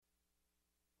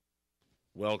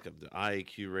Welcome to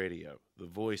IAQ Radio, the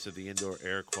voice of the indoor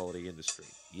air quality industry.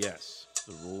 Yes,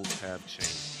 the rules have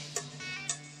changed.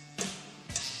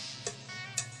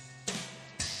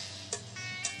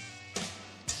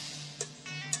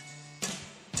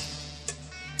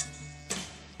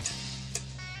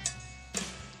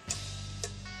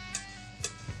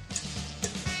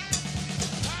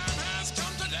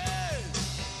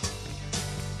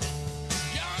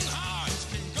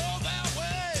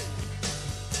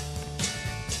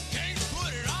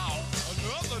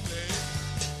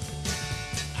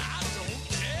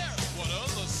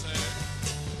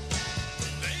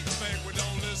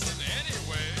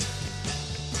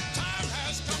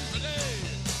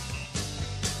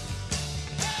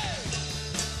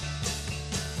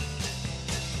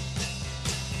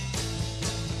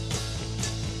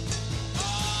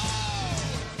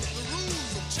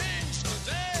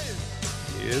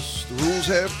 Yes, the rules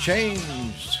have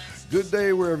changed. Good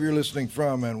day wherever you're listening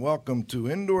from, and welcome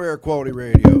to Indoor Air Quality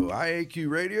Radio, IAQ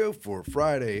Radio, for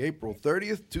Friday, April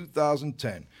 30th,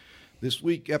 2010. This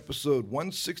week, episode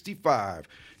 165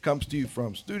 comes to you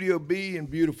from Studio B in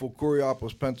beautiful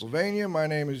Coraopolis, Pennsylvania. My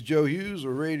name is Joe Hughes,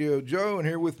 or Radio Joe, and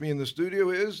here with me in the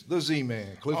studio is the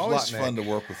Z-Man, Cliff Always Zlotnick. fun to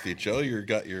work with you, Joe. You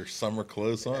got your summer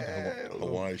clothes on,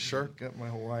 Hawaii shirt. Got my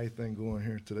Hawaii thing going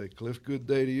here today, Cliff. Good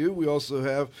day to you. We also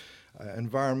have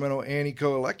environmental Annie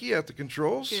Koalecki at the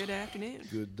controls. Good afternoon.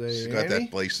 Good day, She's Annie.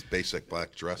 got that basic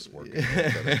black dress working.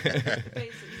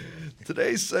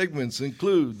 Today's segments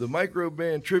include the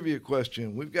microband trivia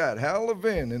question. We've got Hal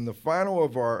Levin in the final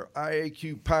of our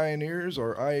IAQ Pioneers,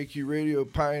 our IAQ Radio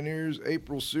Pioneers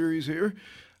April series here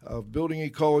of Building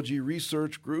Ecology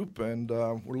Research Group, and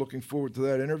we're looking forward to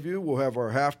that interview. We'll have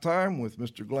our halftime with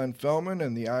Mr. Glenn Fellman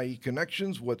and the IE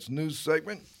Connections What's News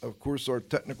segment. Of course, our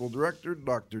technical director,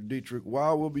 Dr. Dietrich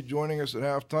Weil, will be joining us at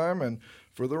halftime, and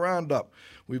for the roundup,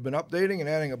 we've been updating and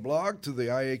adding a blog to the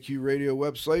IAQ Radio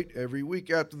website every week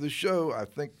after the show. I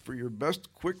think for your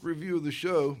best quick review of the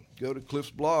show, go to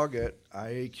Cliff's blog at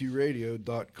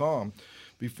iaqradio.com.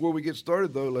 Before we get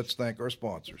started, though, let's thank our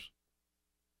sponsors.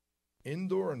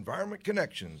 Indoor Environment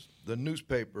Connections, the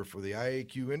newspaper for the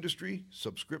IAQ industry,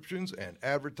 subscriptions and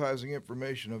advertising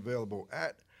information available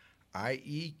at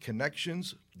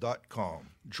ieconnections.com.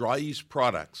 Dry-Ease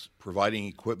Products, providing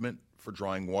equipment for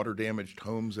drying water-damaged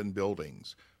homes and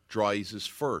buildings. Dry-Ease is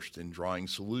first in drying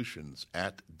solutions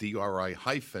at dri-eaz.com.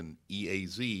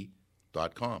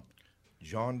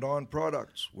 Jon-Don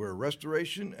Products, where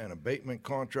restoration and abatement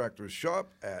contractors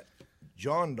shop at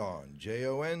Jon-Don,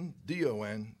 JONDON.com.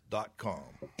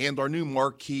 And our new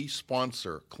marquee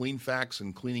sponsor, CleanFax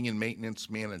and Cleaning and Maintenance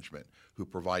Management, who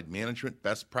provide management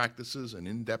best practices and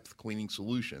in-depth cleaning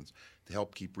solutions to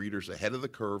help keep readers ahead of the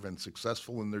curve and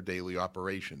successful in their daily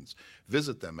operations.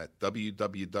 Visit them at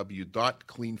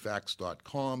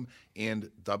www.cleanfax.com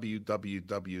and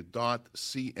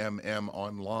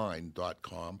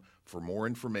www.cmmonline.com for more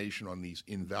information on these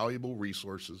invaluable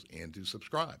resources and to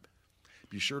subscribe.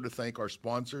 Be sure to thank our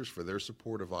sponsors for their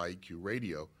support of IAQ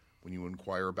Radio when you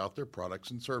inquire about their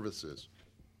products and services.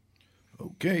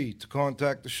 Okay, to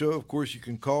contact the show, of course, you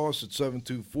can call us at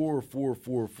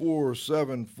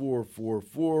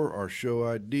 724-444-7444. Our show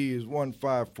ID is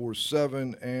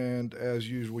 1547, and as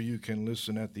usual, you can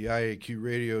listen at the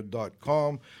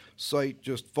iaqradio.com site.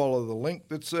 Just follow the link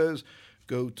that says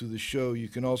go to the show. You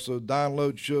can also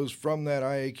download shows from that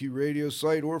IAQ radio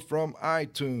site or from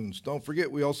iTunes. Don't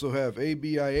forget, we also have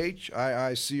ABIH,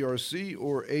 IICRC,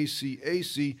 or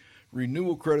ACAC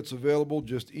renewal credits available.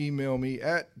 Just email me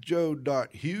at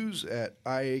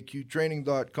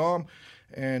joe.hughes@iaqtraining.com,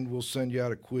 and we'll send you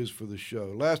out a quiz for the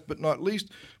show. Last but not least,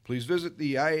 please visit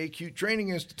the IAQ Training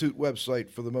Institute website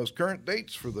for the most current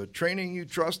dates for the training you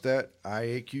trust at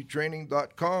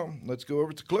iaqtraining.com. Let's go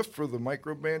over to Cliff for the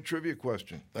microband trivia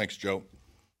question. Thanks, Joe.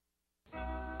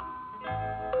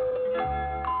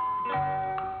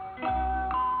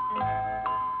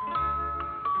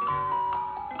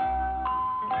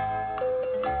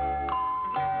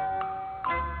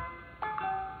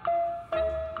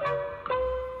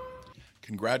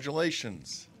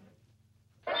 Congratulations.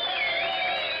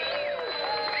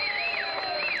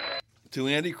 To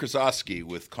Andy Krasowski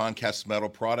with Concast Metal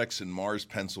Products in Mars,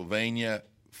 Pennsylvania,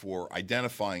 for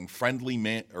identifying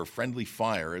friendly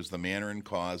fire as the manner and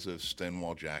cause of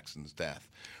Stonewall Jackson's death.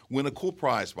 Win a cool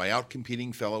prize by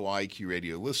outcompeting fellow IAQ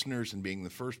Radio listeners and being the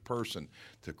first person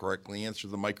to correctly answer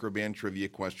the microband trivia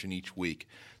question each week.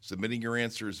 Submitting your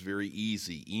answer is very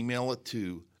easy. Email it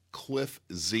to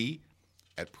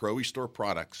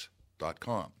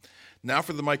cliffz@prorestoreproducts.com. Now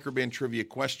for the microband trivia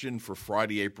question for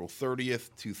Friday, April 30th,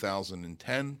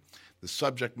 2010. The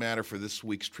subject matter for this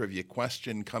week's trivia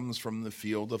question comes from the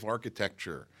field of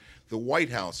architecture. The White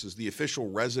House is the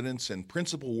official residence and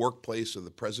principal workplace of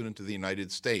the President of the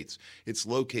United States. It's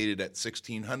located at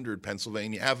 1600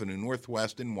 Pennsylvania Avenue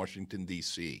Northwest in Washington,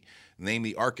 D.C. Name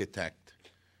the architect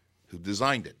who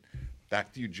designed it.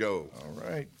 Back to you, Joe. All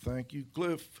right. Thank you,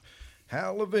 Cliff.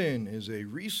 Hal Levin is a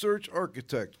research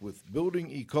architect with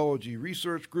Building Ecology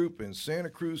Research Group in Santa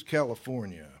Cruz,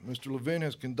 California. Mr. Levin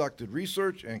has conducted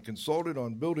research and consulted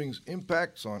on buildings'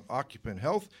 impacts on occupant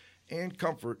health and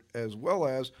comfort, as well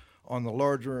as on the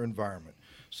larger environment.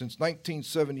 Since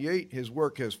 1978, his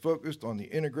work has focused on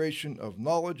the integration of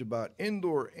knowledge about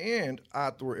indoor and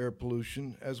outdoor air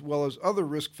pollution, as well as other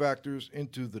risk factors,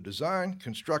 into the design,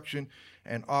 construction,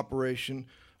 and operation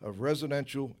of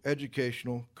residential,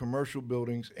 educational, commercial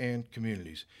buildings, and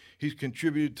communities. He's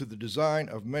contributed to the design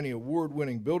of many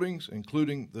award-winning buildings,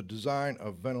 including the design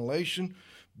of ventilation,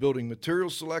 building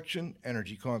material selection,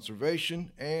 energy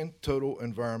conservation, and total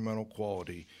environmental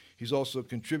quality. He's also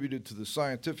contributed to the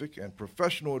scientific and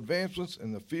professional advancements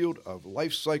in the field of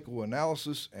life cycle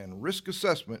analysis and risk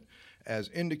assessment as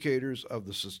indicators of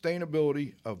the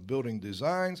sustainability of building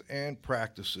designs and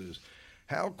practices.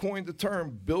 Hal coined the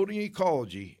term building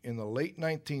ecology in the late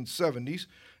 1970s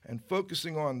and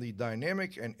focusing on the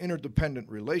dynamic and interdependent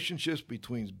relationships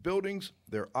between buildings,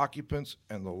 their occupants,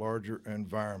 and the larger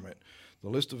environment. The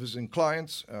list of his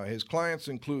clients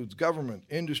includes government,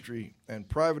 industry, and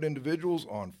private individuals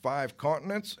on 5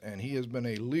 continents, and he has been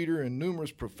a leader in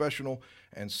numerous professional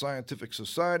and scientific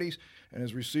societies and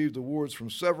has received awards from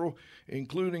several,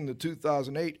 including the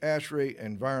 2008 ASHRAE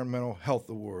Environmental Health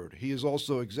Award. He is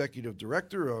also executive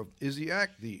director of ISIAC,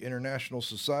 the International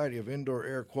Society of Indoor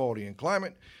Air Quality and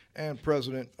Climate, and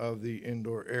president of the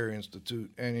Indoor Air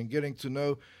Institute. And in getting to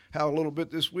know Hal a little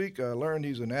bit this week, I learned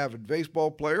he's an avid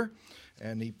baseball player,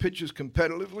 and he pitches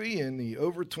competitively in the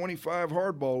over 25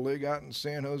 hardball league out in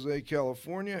San Jose,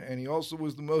 California, and he also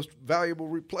was the most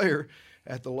valuable player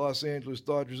at the Los Angeles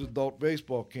Dodgers adult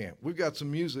baseball camp. We've got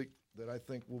some music that I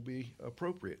think will be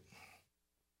appropriate.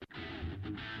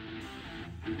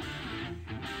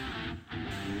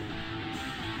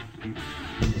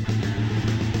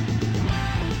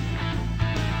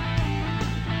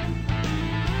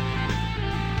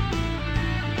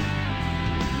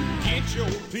 Get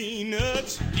your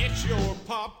peanuts, get your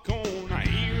popcorn. I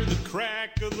hear the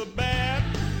crack of the bat.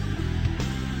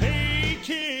 Hey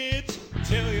kids,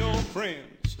 tell your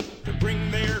friends to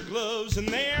bring their gloves and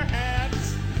their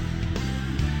hats.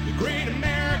 The great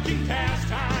American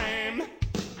pastime,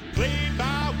 played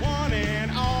by one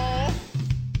and all.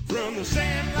 From the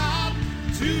sandlot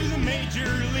to the major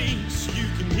leagues, you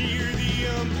can hear the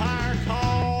umpire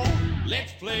call.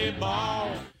 Let's play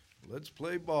ball. Let's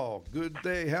play ball. Good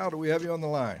day, Hal. Do we have you on the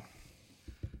line?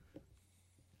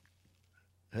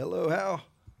 Hello, Hal.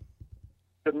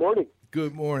 Good morning.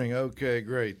 Good morning. Okay,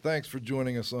 great. Thanks for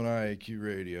joining us on IAQ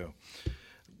Radio.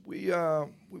 We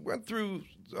went through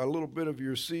a little bit of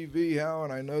your CV, Hal,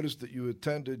 and I noticed that you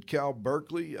attended Cal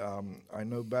Berkeley. I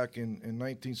know back in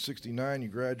 1969 you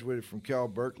graduated from Cal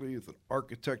Berkeley with an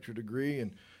architecture degree,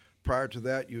 and prior to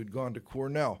that you had gone to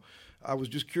Cornell. I was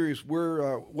just curious,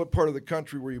 what part of the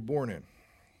country were you born in?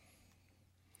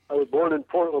 I was born in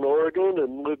Portland, Oregon,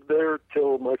 and lived there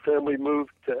till my family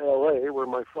moved to L.A., where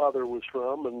my father was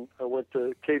from, and I went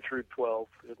to K through 12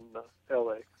 in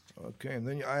L.A. Okay, and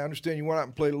then I understand you went out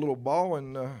and played a little ball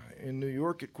in New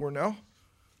York at Cornell?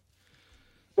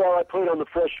 Well, I played on the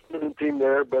freshman team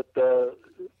there, but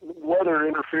weather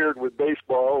interfered with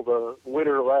baseball. The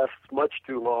winter lasts much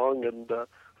too long, and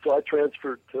so I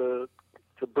transferred to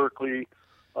Berkeley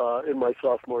in my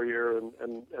sophomore year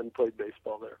and played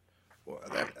baseball there. Well,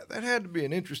 that had to be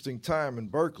an interesting time in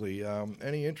Berkeley.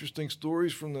 Any interesting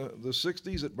stories from the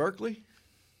 60s at Berkeley?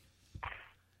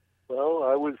 Well,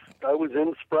 I was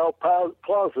in Sproul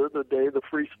Plaza the day the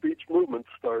free speech movement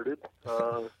started,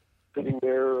 sitting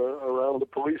there around the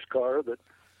police car that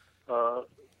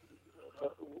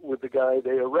with the guy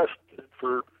they arrested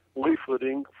for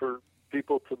leafleting for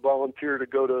people to volunteer to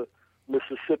go to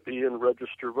Mississippi and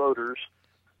register voters.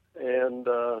 And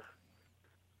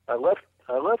I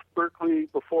left Berkeley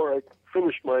before I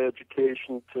finished my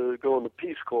education to go in the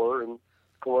Peace Corps in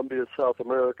Colombia, South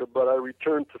America, but I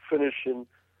returned to finish in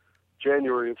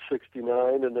January of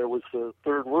 '69, and there was a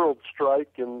Third World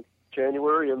strike in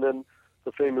January, and then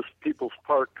the famous People's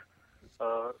Park,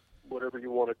 whatever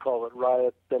you want to call it,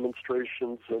 riot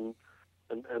demonstrations and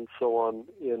so on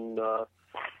in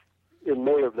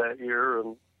May of that year,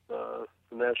 and the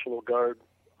National Guard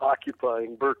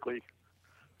occupying Berkeley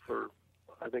for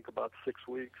I think, about 6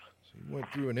 weeks. So you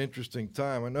went through an interesting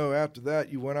time. I know after that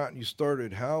you went out and you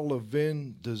started Hal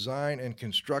Levin Design and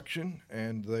Construction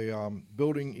and the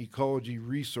Building Ecology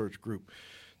Research Group.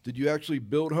 Did you actually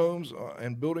build homes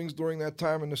and buildings during that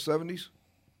time in the 70s?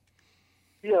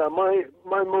 Yeah, my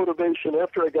motivation,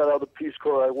 after I got out of the Peace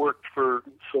Corps, I worked for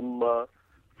some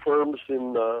firms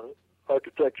in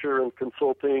architecture and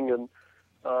consulting, and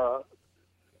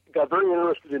got very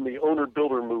interested in the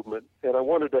owner-builder movement, and I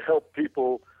wanted to help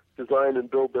people design and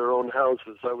build their own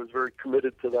houses. I was very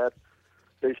committed to that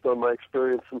based on my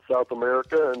experience in South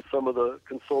America and some of the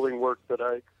consulting work that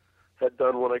I had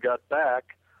done when I got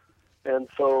back. And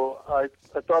so I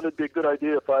thought it'd be a good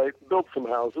idea if I built some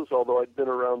houses, although I'd been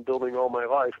around building all my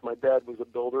life. My dad was a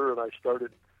builder, and I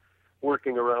started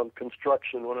working around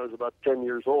construction when I was about 10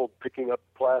 years old, picking up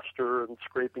plaster and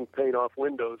scraping paint off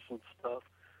windows and stuff.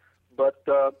 But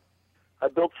I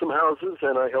built some houses,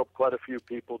 and I helped quite a few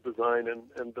people design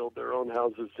and build their own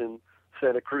houses in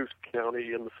Santa Cruz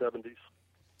County in the 70s.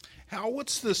 Hal,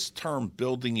 what's this term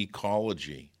building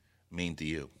ecology mean to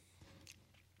you?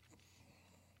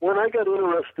 When I got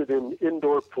interested in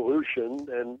indoor pollution,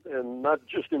 and not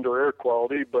just indoor air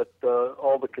quality, but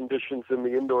all the conditions in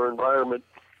the indoor environment,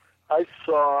 I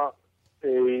saw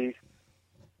a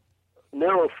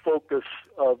narrow focus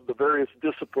of the various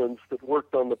disciplines that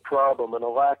worked on the problem and a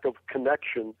lack of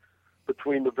connection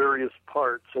between the various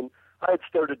parts. And I had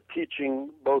started teaching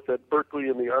both at Berkeley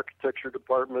in the architecture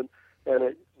department and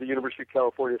at the University of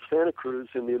California, Santa Cruz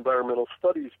in the Environmental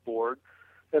Studies Board.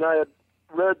 And I had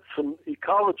read some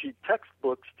ecology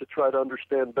textbooks to try to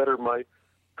understand better my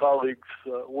colleagues'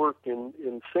 work in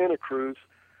Santa Cruz.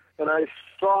 And I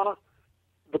saw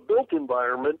the built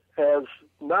environment as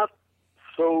not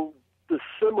so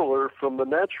dissimilar from the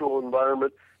natural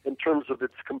environment in terms of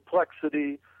its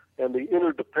complexity and the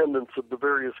interdependence of the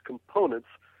various components.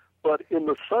 But in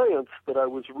the science that I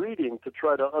was reading to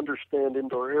try to understand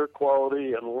indoor air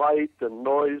quality and light and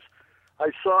noise,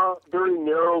 I saw very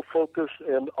narrow focus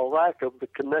and a lack of the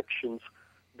connections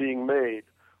being made.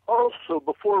 Also,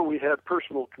 before we had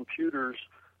personal computers,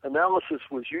 analysis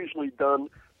was usually done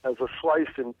as a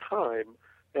slice in time.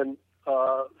 And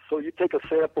so you take a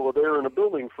sample of air in a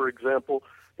building, for example,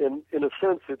 and in a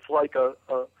sense it's like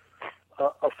a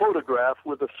photograph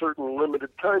with a certain limited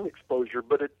time exposure,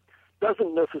 but it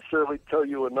doesn't necessarily tell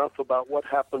you enough about what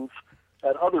happens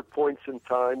at other points in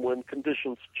time when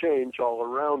conditions change all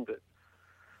around it.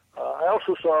 I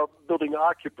also saw building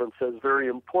occupants as very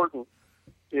important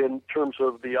in terms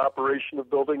of the operation of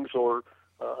buildings or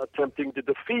attempting to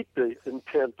defeat the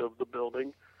intent of the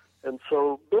building. And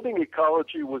so building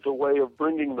ecology was a way of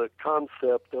bringing the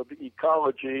concept of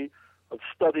ecology, of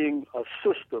studying a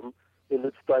system in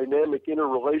its dynamic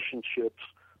interrelationships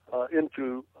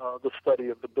into the study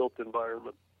of the built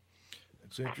environment.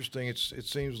 It's interesting. It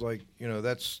seems like,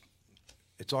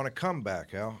 it's on a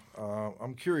comeback, Hal.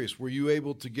 I'm curious, were you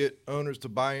able to get owners to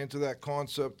buy into that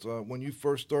concept when you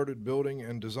first started building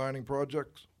and designing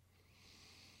projects?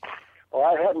 Well,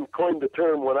 I hadn't coined the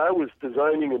term. When I was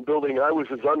designing and building, I was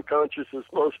as unconscious as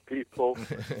most people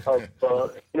of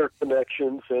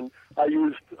interconnections, and I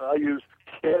used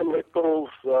chemicals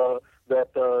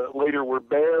that later were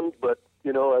banned. But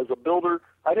as a builder,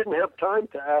 I didn't have time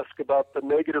to ask about the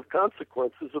negative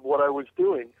consequences of what I was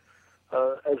doing.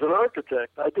 As an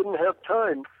architect, I didn't have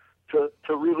time to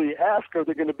really ask, are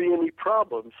there going to be any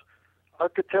problems?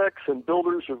 Architects and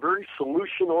builders are very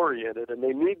solution-oriented, and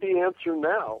they need the answer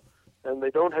now, and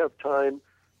they don't have time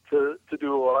to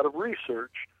do a lot of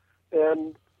research.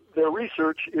 And their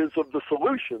research is of the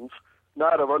solutions,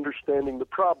 not of understanding the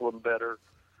problem better.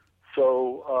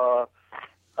 So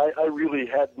I really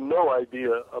had no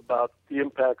idea about the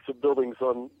impacts of buildings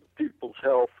on people's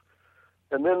health.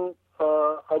 And then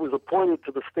I was appointed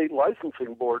to the state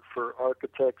licensing board for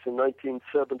architects in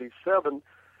 1977,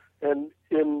 and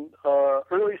in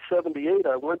early 78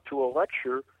 I went to a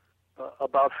lecture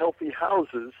about healthy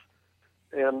houses,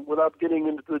 and without getting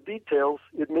into the details,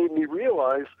 it made me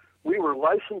realize we were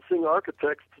licensing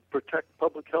architects to protect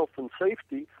public health and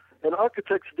safety, and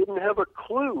architects didn't have a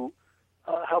clue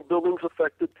how buildings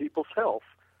affected people's health.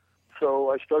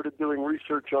 So I started doing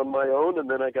research on my own, and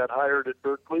then I got hired at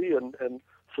Berkeley and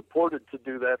supported to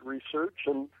do that research,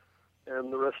 and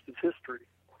the rest is history.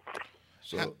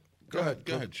 So Go ahead,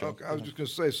 Joe. Okay, I was just going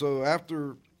to say, so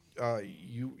after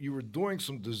you were doing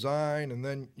some design, and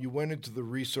then you went into the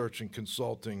research and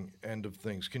consulting end of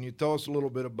things. Can you tell us a little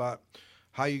bit about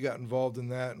how you got involved in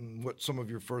that and what some of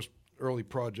your first early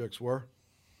projects were?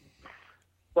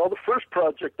 Well, the first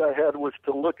project I had was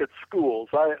to look at schools.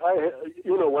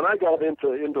 When I got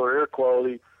into indoor air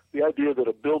quality, the idea that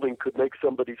a building could make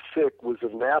somebody sick was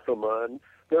anathema. And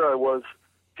there I was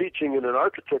teaching in an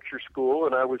architecture school,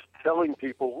 and I was telling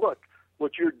people, look,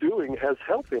 what you're doing has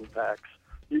health impacts.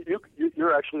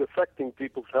 You're actually affecting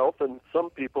people's health, and some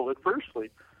people adversely.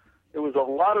 There was a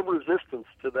lot of resistance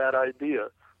to that idea.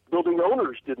 Building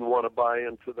owners didn't want to buy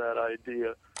into that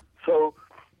idea. So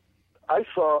I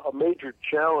saw a major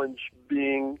challenge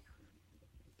being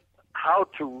how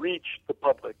to reach the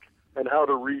public and how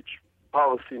to reach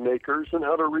policymakers and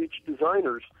how to reach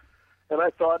designers. And I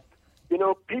thought,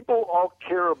 people all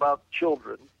care about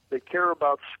children. They care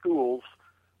about schools.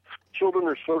 Children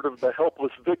are sort of the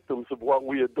helpless victims of what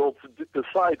we adults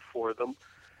decide for them.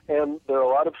 And there are a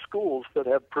lot of schools that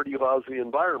have pretty lousy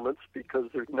environments because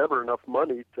there's never enough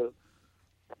money to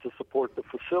support the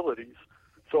facilities.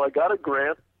 So I got a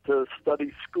grant to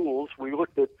study schools. We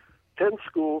looked at 10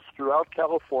 schools throughout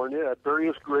California at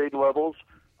various grade levels,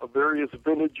 of various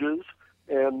vintages,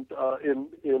 and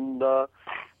in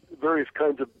various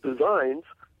kinds of designs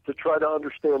to try to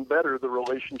understand better the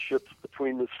relationships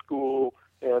between the school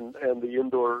and the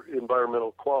indoor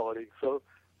environmental quality. So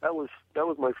that was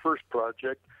my first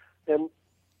project. And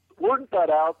word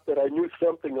got out that I knew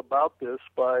something about this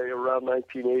by around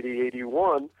 1980,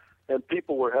 81, and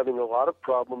people were having a lot of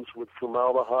problems with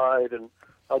formaldehyde and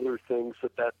other things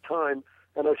at that time.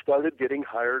 And I started getting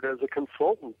hired as a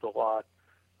consultant a lot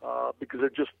because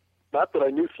it just, not that I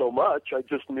knew so much, I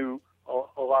just knew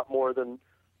a lot more than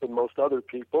most other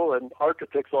people. And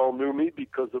architects all knew me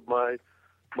because of my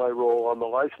role on the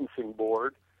licensing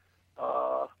board.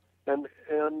 And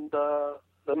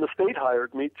then the state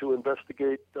hired me to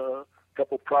investigate a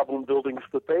couple problem buildings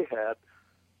that they had.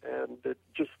 And it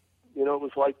just, it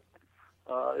was like,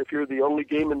 if you're the only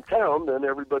game in town, then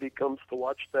everybody comes to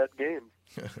watch that game.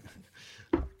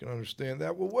 I can understand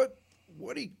that. Well, what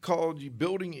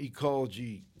building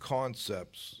ecology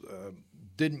concepts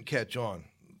didn't catch on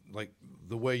like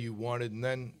the way you wanted? And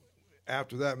then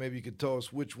after that, maybe you could tell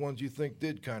us which ones you think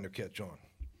did kind of catch on.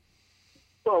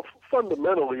 Well,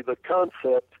 fundamentally, the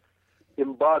concept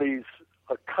embodies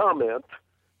a comment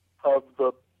of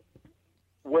the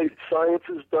way science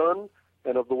is done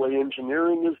and of the way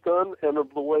engineering is done and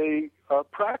of the way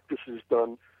practice is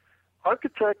done.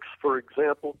 Architects, for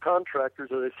example,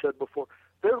 contractors, as I said before,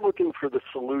 they're looking for the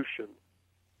solution.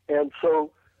 And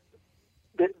so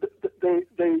they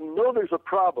know there's a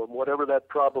problem, whatever that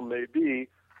problem may be,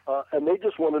 and they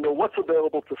just want to know what's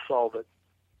available to solve it.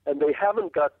 And they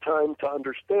haven't got time to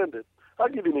understand it. I'll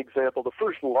give you an example. The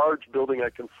first large building I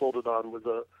consulted on was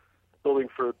a building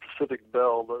for Pacific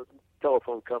Bell, the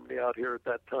telephone company out here at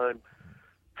that time.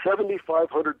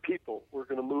 7,500 people were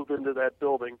going to move into that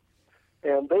building.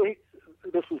 And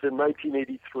this was in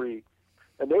 1983.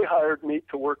 And they hired me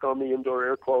to work on the indoor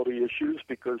air quality issues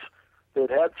because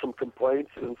they'd had some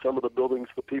complaints in some of the buildings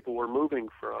the people were moving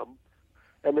from.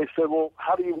 And they said, well,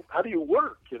 how do you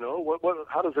work?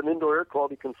 How does an indoor air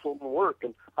quality consultant work?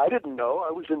 And I didn't know.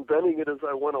 I was inventing it as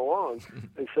I went along.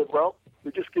 They said, well,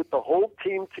 we just get the whole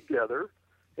team together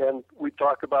and we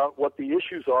talk about what the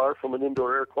issues are from an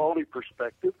indoor air quality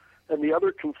perspective, and the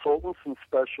other consultants and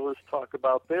specialists talk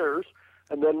about theirs,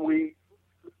 and then we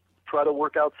try to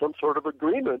work out some sort of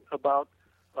agreement about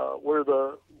where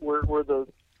the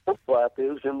overlap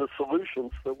is in the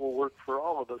solutions that will work for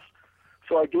all of us.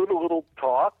 So I gave a little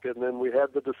talk, and then we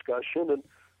had the discussion. And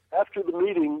after the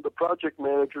meeting, the project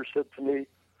manager said to me,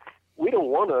 we don't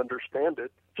want to understand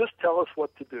it. Just tell us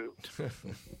what to do.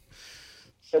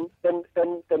 And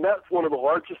that's one of the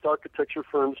largest architecture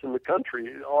firms in the country.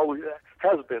 It always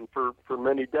has been for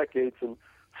many decades and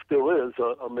still is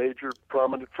a major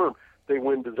prominent firm. They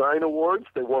win design awards.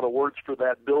 They won awards for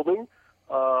that building,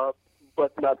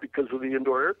 but not because of the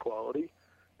indoor air quality.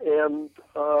 And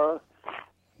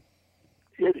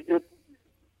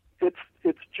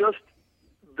it's just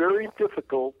very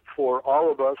difficult for all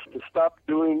of us to stop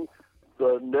doing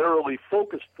the narrowly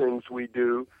focused things we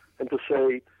do and to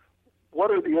say, what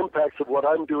are the impacts of what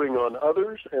I'm doing on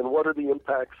others, and what are the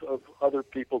impacts of other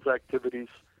people's activities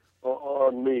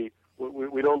on me?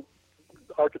 We don't,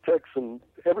 architects and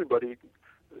everybody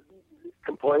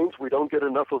complains we don't get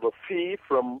enough of a fee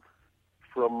from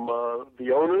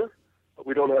the owner.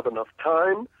 We don't have enough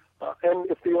time. And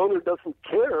if the owner doesn't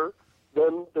care,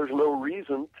 then there's no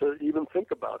reason to even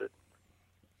think about it.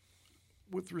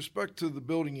 With respect to the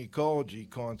building ecology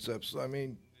concepts, I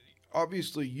mean,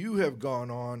 obviously you have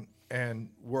gone on and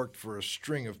worked for a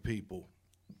string of people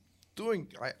doing,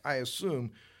 I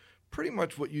assume, pretty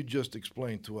much what you just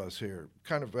explained to us here,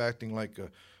 kind of acting like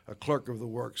a clerk of the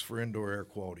works for indoor air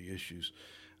quality issues.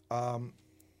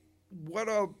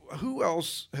 who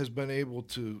else has been able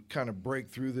to kind of break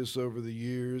through this over the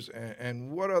years,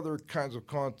 and what other kinds of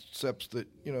concepts that,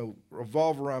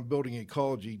 revolve around building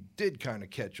ecology did kind of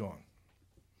catch on?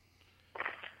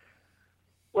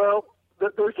 Well,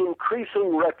 there's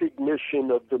increasing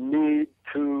recognition of the need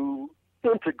to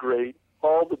integrate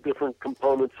all the different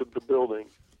components of the building.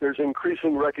 There's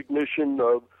increasing recognition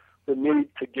of the need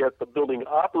to get the building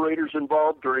operators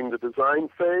involved during the design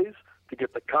phase, to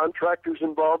get the contractors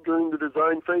involved during the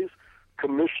design phase.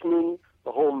 Commissioning,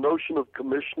 the whole notion of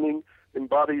commissioning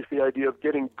embodies the idea of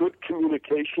getting good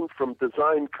communication from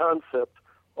design concept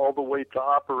all the way to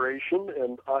operation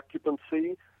and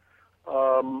occupancy.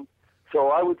 So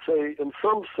I would say, in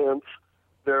some sense,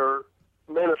 they're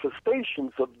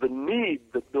manifestations of the need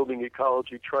that building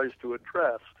ecology tries to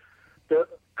address. The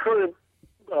current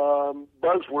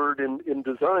buzzword in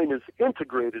design is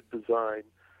integrated design,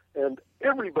 and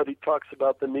everybody talks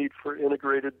about the need for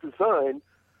integrated design.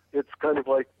 It's kind of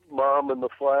like mom and the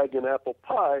flag and apple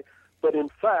pie, but in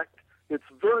fact, it's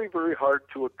very, very hard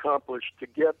to accomplish, to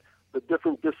get the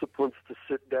different disciplines to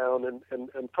sit down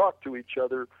and talk to each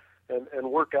other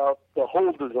and work out the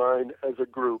whole design as a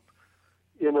group.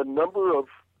 In a number of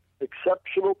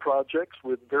exceptional projects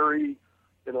with very,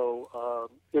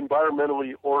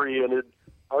 environmentally oriented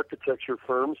architecture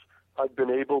firms, I've been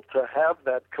able to have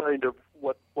that kind of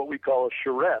what we call a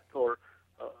charrette, or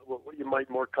what you might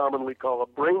more commonly call a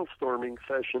brainstorming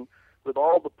session with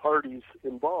all the parties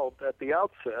involved at the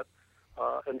outset,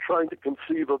 and trying to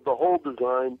conceive of the whole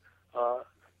design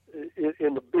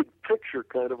in the big picture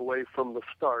kind of way from the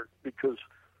start, because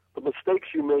the mistakes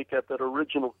you make at that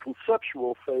original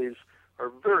conceptual phase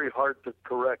are very hard to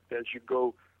correct as you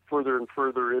go further and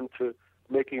further into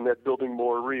making that building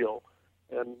more real.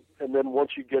 And then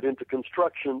once you get into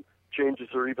construction, changes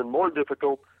are even more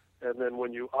difficult, and then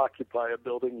when you occupy a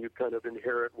building, you kind of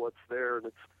inherit what's there, and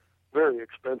it's very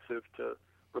expensive to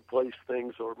replace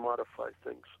things or modify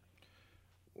things.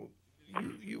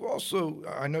 You also,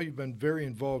 I know you've been very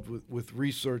involved with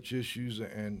research issues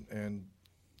and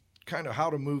kind of how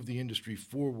to move the industry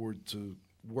forward to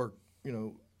work,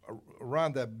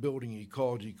 around that building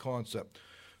ecology concept.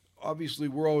 Obviously,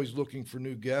 we're always looking for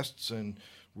new guests, and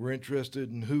we're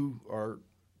interested in who our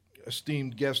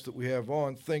esteemed guests that we have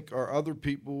on think are other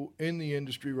people in the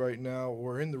industry right now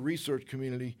or in the research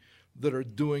community that are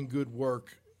doing good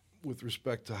work with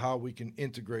respect to how we can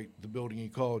integrate the building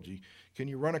ecology. Can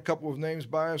you run a couple of names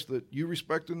by us that you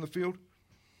respect in the field?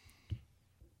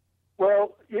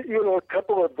 Well, a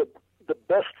couple of the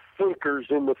best thinkers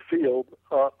in the field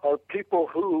are people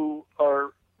who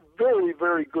are very,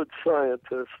 very good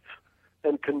scientists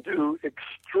and can do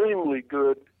extremely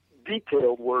good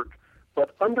detailed work,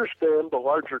 but understand the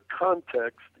larger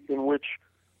context in which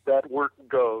that work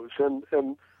goes. And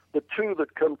the two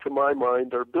that come to my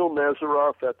mind are Bill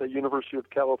Nazaroff at the University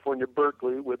of California,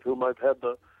 Berkeley, with whom I've had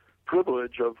the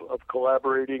privilege of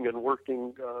collaborating and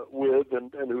working with,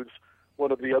 and who's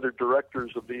one of the other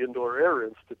directors of the Indoor Air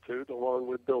Institute, along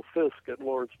with Bill Fisk at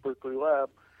Lawrence Berkeley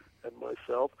Lab and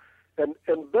myself. And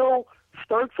Bill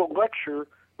starts a lecture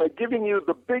by giving you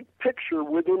the big picture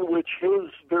within which his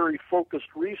very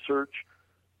focused research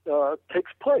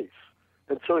takes place.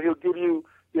 And so he'll give you,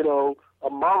 a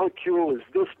molecule is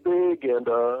this big, and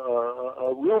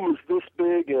a room is this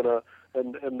big,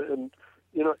 and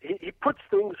he puts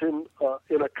things in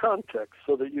a context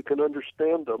so that you can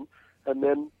understand them, and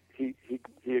then he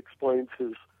explains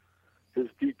his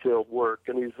detailed work,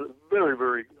 and he's very,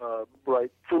 very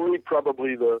bright. For me,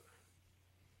 probably the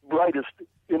brightest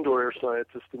indoor air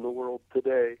scientist in the world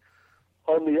today.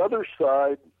 On the other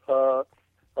side of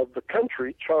the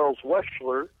country, Charles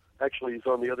Weschler, actually he's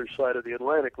on the other side of the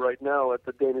Atlantic right now at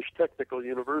the Danish Technical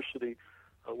University,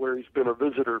 where he's been a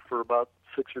visitor for about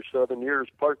 6 or 7 years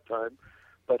part-time,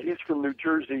 but he's from New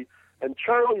Jersey, and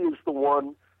Charlie is the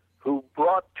one who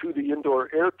brought to the indoor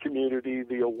air community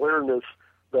the awareness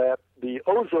that the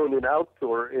ozone in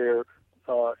outdoor air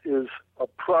is a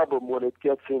problem when it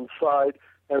gets inside,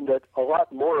 and that a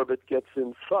lot more of it gets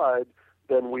inside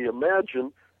than we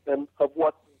imagine. And of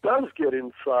what does get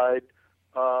inside,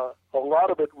 a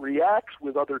lot of it reacts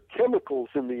with other chemicals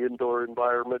in the indoor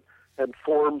environment and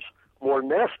forms more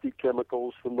nasty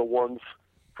chemicals than the ones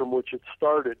from which it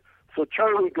started. So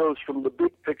Charlie goes from the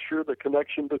big picture, the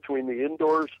connection between the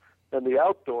indoors and the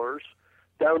outdoors,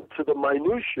 down to the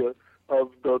minutia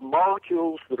of the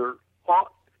molecules that are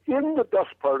in the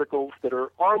dust particles that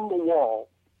are on the wall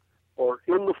or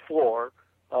in the floor,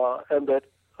 and that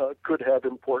could have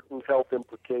important health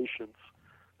implications.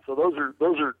 So those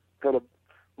are kind of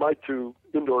my two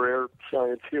indoor air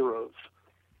science heroes.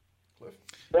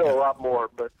 There are a lot more,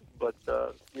 but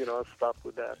I'll stop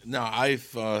with that. No,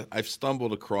 I've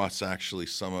stumbled across actually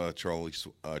some of Charlie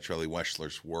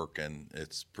Weschler's work, and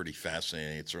it's pretty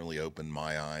fascinating. It certainly opened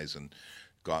my eyes and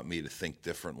got me to think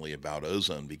differently about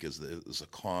ozone, because it was a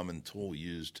common tool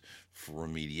used for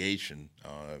remediation,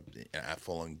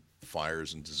 following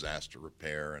fires and disaster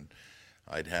repair. And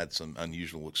I'd had some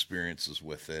unusual experiences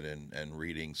with it, and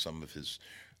reading some of his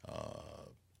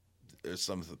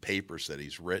some of the papers that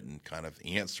he's written kind of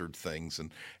answered things. And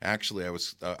actually, I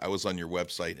was on your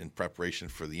website in preparation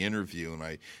for the interview, and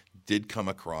I did come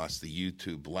across the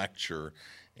YouTube lecture,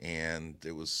 and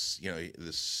it was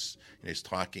he's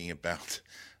talking about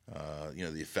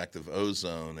the effect of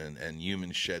ozone and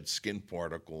human shed skin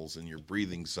particles in your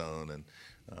breathing zone, and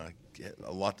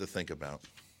a lot to think about.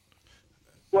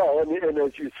 Well, and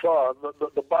as you saw,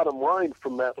 the bottom line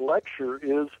from that lecture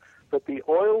is that the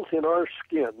oils in our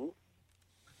skin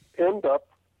end up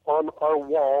on our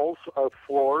walls, our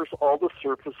floors, all the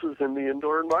surfaces in the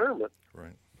indoor environment.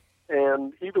 Right.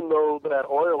 And even though that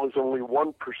oil is only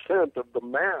 1% of the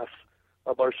mass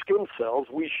of our skin cells,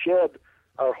 we shed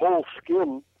our whole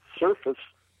skin surface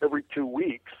every 2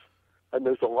 weeks. And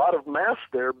there's a lot of mass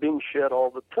there being shed all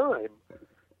the time.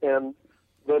 And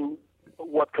then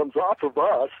what comes off of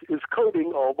us is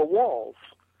coating all the walls.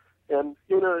 And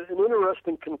an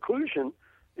interesting conclusion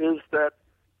is that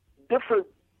different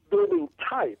building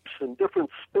types and different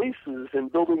spaces in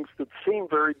buildings that seem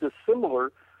very dissimilar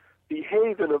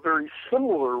behave in a very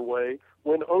similar way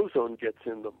when ozone gets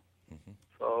in them. Mm-hmm.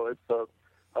 So it's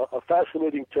a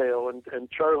fascinating tale, and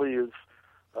Charlie is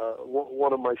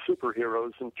one of my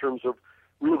superheroes in terms of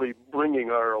really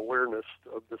bringing our awareness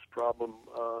of this problem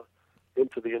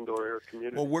into the indoor air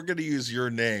community. Well, we're going to use your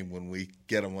name when we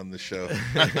get him on the show.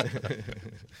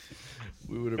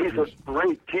 He's a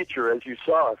great teacher, as you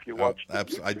saw if you watched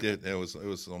it. I did. It was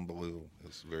unbelievable. It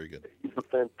was very good. He's a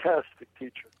fantastic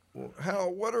teacher. Well,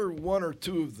 Hal, what are one or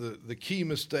two of the key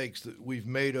mistakes that we've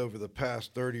made over the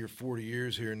past 30 or 40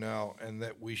 years here now, and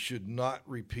that we should not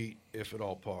repeat if at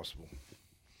all possible?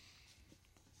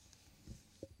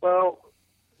 Well,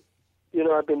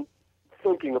 I've been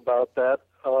thinking about that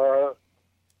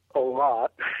a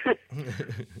lot.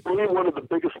 For me, one of the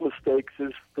biggest mistakes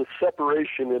is the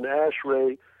separation in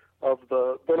ASHRAE of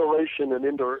the ventilation and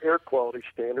indoor air quality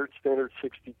standard, Standard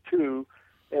 62,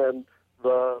 and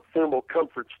the thermal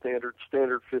comfort standard,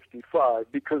 Standard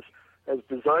 55, because as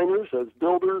designers, as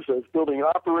builders, as building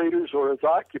operators, or as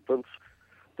occupants,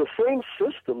 the same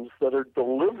systems that are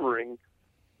delivering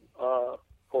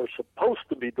or supposed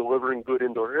to be delivering good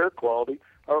indoor air quality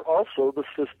are also the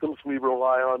systems we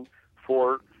rely on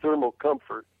for thermal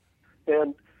comfort.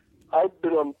 And I've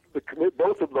been on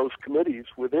both of those committees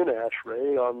within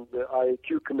ASHRAE, on the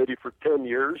IAQ committee for 10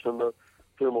 years and the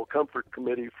thermal comfort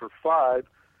committee for 5,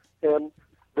 and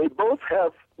they both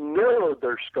have narrowed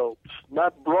their scopes,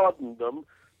 not broadened them,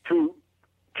 to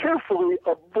carefully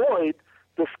avoid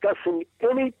discussing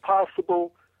any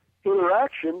possible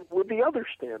interaction with the other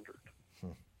standard.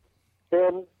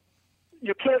 And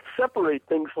you can't separate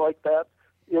things like that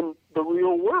in the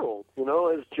real world.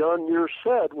 As John Muir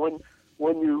said, when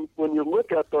you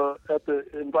look at the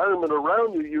environment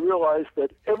around you, you realize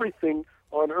that everything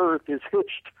on Earth is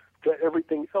hitched to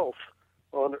everything else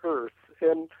on Earth,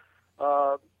 and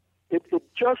it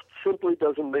just simply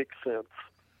doesn't make sense.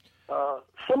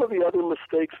 Some of the other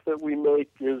mistakes that we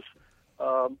make is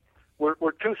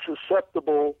we're too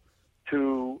susceptible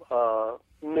to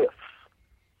myths.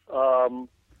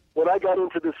 When I got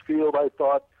into this field, I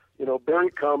thought, Barry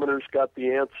Commoner's got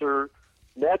the answer.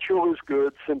 Natural is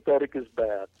good, synthetic is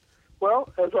bad.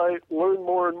 Well, as I learned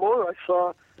more and more, I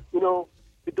saw, you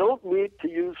don't need to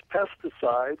use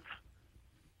pesticides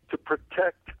to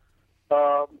protect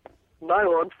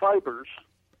nylon fibers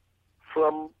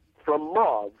from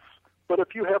moths. But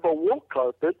if you have a wool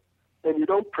carpet and you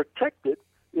don't protect it,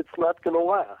 it's not going to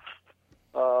last.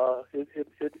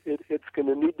 It's going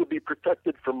to need to be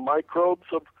protected from microbes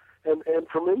and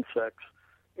from insects.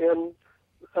 And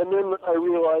then I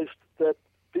realized that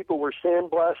people were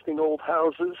sandblasting old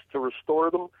houses to restore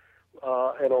them,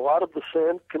 and a lot of the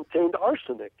sand contained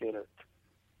arsenic in it.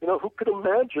 Who could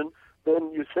imagine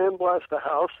then you sandblast a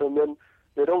house and then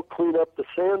they don't clean up the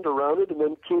sand around it, and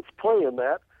then kids play in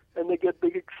that, and they get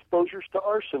big exposures to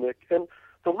arsenic. And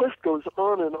the list goes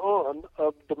on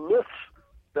of the myths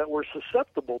that we're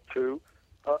susceptible to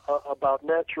about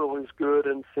natural is good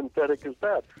and synthetic is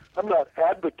bad. I'm not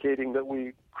advocating that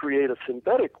we create a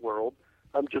synthetic world.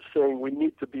 I'm just saying we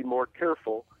need to be more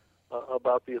careful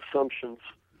about the assumptions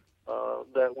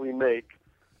that we make.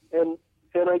 And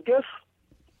I guess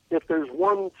if there's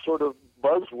one sort of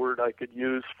buzzword I could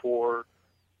use for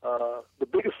the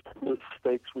biggest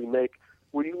mistakes we make,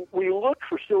 we look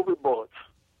for silver bullets.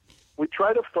 We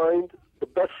try to find the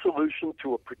best solution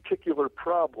to a particular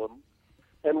problem,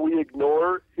 and we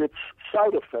ignore its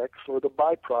side effects or the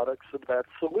byproducts of that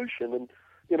solution. And,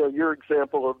 your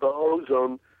example of the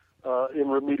ozone in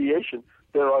remediation,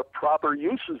 there are proper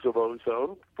uses of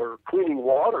ozone for cleaning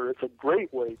water. It's a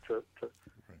great way to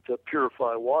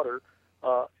purify water.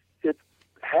 It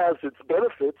has its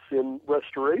benefits in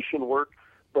restoration work,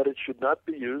 but it should not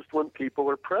be used when people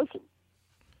are present.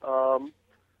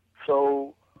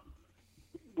 So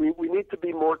we need to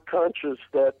be more conscious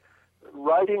that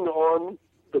writing on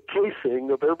the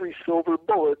casing of every silver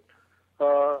bullet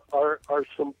are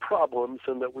some problems,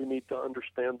 and that we need to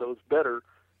understand those better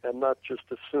and not just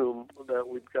assume that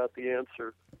we've got the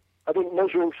answer. I think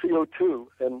measuring CO2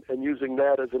 and using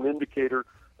that as an indicator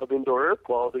of indoor air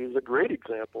quality is a great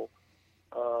example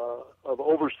of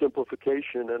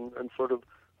oversimplification and sort of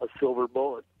a silver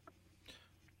bullet.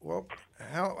 Well,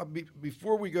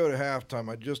 before we go to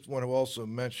halftime, I just want to also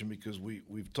mention, because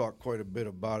we've talked quite a bit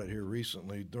about it here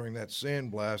recently, during that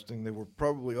sandblasting, they were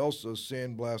probably also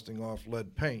sandblasting off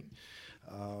lead paint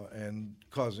and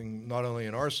causing not only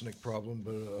an arsenic problem,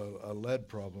 but a lead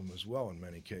problem as well in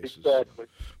many cases. Exactly.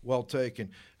 Well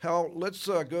taken. Hal, let's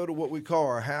go to what we call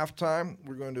our halftime.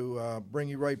 We're going to bring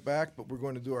you right back, but we're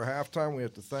going to do our halftime. We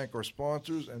have to thank our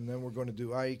sponsors, and then we're going to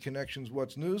do IE Connections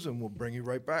What's News, and we'll bring you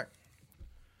right back.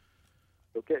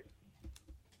 Okay.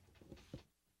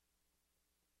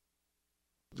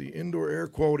 The Indoor Air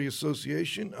Quality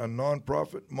Association, a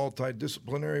nonprofit,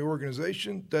 multidisciplinary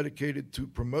organization dedicated to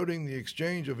promoting the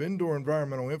exchange of indoor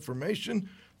environmental information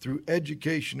through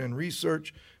education and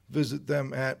research. Visit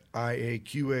them at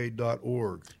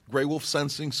iaqa.org. Gray Wolf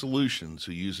Sensing Solutions,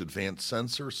 who use advanced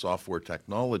sensor software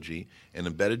technology and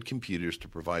embedded computers to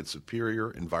provide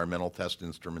superior environmental test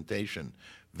instrumentation.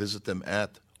 Visit them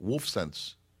at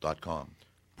wolfsense.com.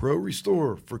 Pro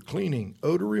Restore for cleaning,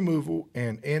 odor removal,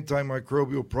 and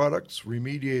antimicrobial products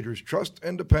remediators trust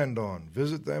and depend on.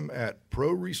 Visit them at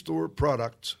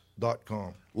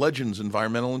prorestoreproducts.com. Legends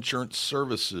Environmental Insurance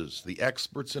Services, the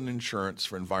experts in insurance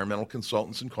for environmental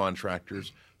consultants and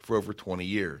contractors for over 20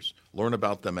 years. Learn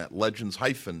about them at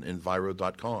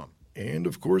legends-enviro.com. And,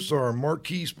 of course, our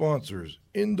marquee sponsors,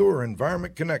 Indoor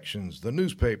Environment Connections, the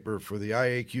newspaper for the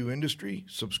IAQ industry.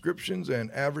 Subscriptions and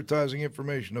advertising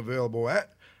information available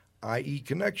at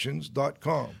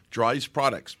ieconnections.com. Dry's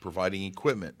Products, providing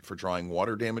equipment for drying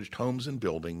water-damaged homes and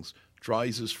buildings.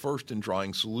 Dry's is first in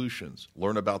drying solutions.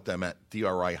 Learn about them at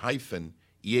dri-eaz.com.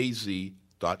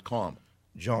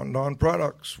 John Don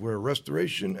Products, where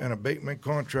restoration and abatement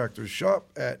contractors shop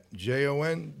at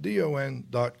jondon.com.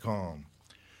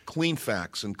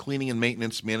 Cleanfax and Cleaning and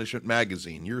Maintenance Management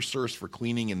Magazine, your source for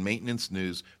cleaning and maintenance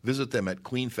news. Visit them at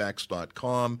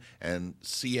cleanfax.com and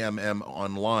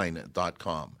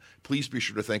cmmonline.com. Please be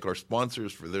sure to thank our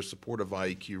sponsors for their support of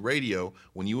IEQ Radio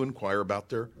when you inquire about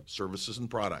their services and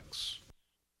products.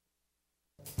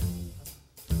 I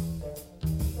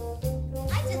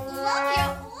just love your office.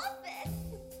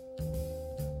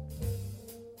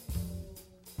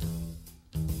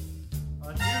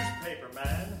 A newspaper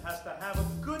man has to have a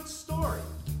good story.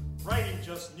 Writing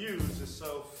just news is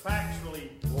so factually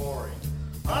boring.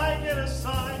 I get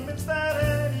assignments that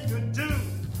any could do.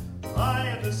 I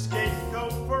am the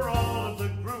scapegoat for all of the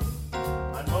group.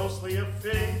 I'm mostly a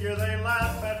figure they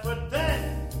laugh at, but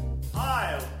then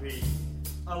I'll be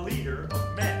a leader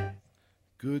of men.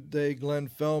 Good day, Glenn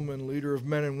Fellman, leader of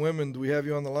Men and Women. Do we have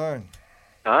you on the line?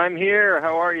 I'm here.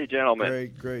 How are you,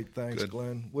 gentlemen? Great. Thanks, Good.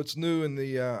 Glenn. What's new in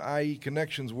the IE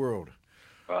Connections world?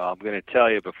 Well, I'm going to tell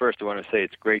you, but first I want to say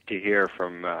it's great to hear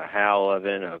from Hal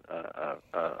Levin, a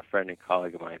friend and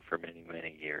colleague of mine for many,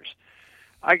 many years.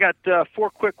 I got 4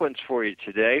 quick ones for you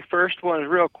today. First one is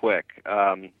real quick.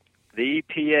 The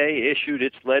EPA issued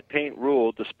its lead paint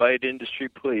rule despite industry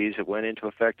pleas. It went into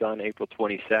effect on April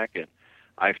 22nd.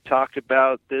 I've talked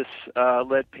about this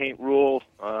lead paint rule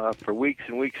for weeks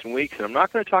and weeks and weeks, and I'm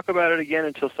not going to talk about it again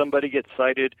until somebody gets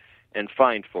cited and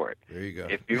fined for it. There you go.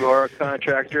 If you are a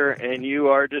contractor and you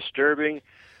are disturbing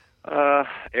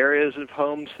areas of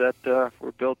homes that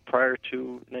were built prior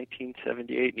to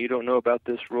 1978 and you don't know about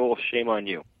this rule, shame on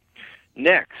you.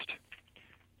 Next,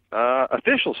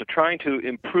 officials are trying to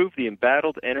improve the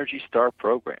embattled Energy Star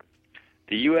program.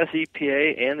 The U.S.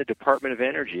 EPA and the Department of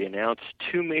Energy announced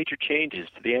 2 major changes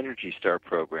to the Energy Star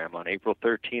program on April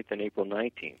 13th and April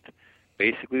 19th.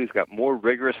 Basically, we've got more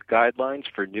rigorous guidelines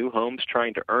for new homes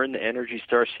trying to earn the Energy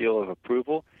Star seal of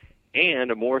approval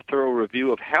and a more thorough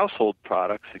review of household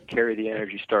products that carry the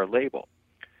Energy Star label.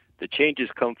 The changes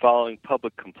come following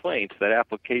public complaints that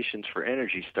applications for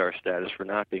Energy Star status were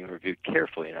not being reviewed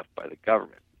carefully enough by the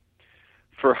government.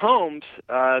 For homes,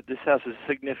 this has a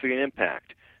significant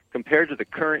impact. Compared to the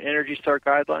current Energy Star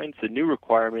guidelines, the new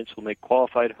requirements will make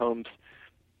qualified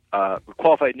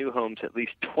new homes at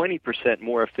least 20%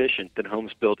 more efficient than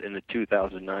homes built in the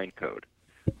 2009 code.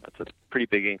 That's a pretty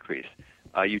big increase.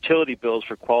 Utility bills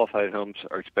for qualified homes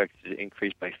are expected to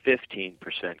increase by 15%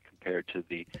 compared to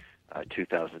the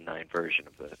 2009 version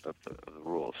of the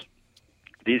rules.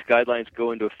 These guidelines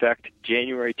go into effect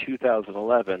January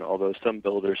 2011, although some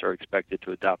builders are expected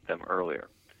to adopt them earlier.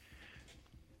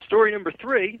 Story number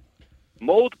 3,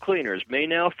 mold cleaners may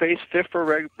now face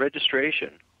FIFRA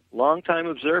registration. Longtime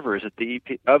observers at the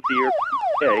EPA,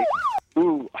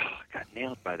 got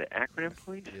nailed by the acronym,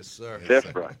 please? Yes, sir.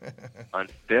 FIFRA. On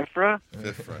FIFRA?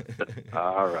 FIFRA.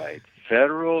 All right.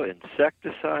 Federal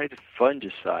Insecticide,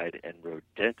 Fungicide, and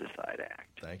Rodenticide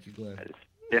Act. Thank you, Glenn. That is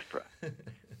FIFRA.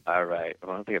 All right.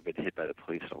 Well, I don't think I've been hit by the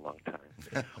police in a long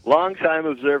time. Longtime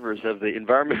observers of the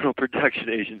Environmental Protection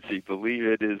Agency believe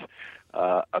it is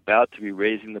about to be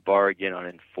raising the bar again on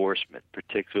enforcement,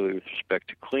 particularly with respect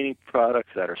to cleaning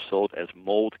products that are sold as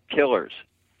mold killers.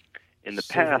 In the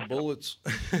past, bullets.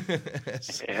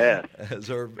 Yes, as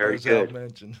Very Al good.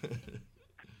 mentioned.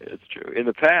 It's true. In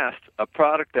the past, a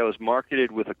product that was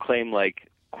marketed with a claim like,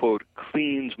 quote,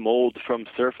 cleans mold from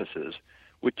surfaces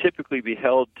would typically be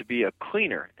held to be a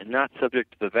cleaner and not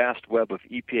subject to the vast web of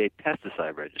EPA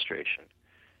pesticide registration.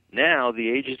 Now, the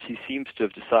agency seems to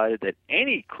have decided that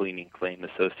any cleaning claim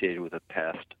associated with a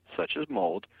pest, such as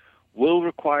mold, will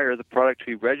require the product to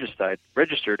be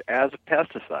registered as a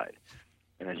pesticide.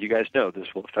 And as you guys know,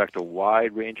 this will affect a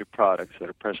wide range of products that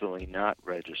are presently not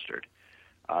registered.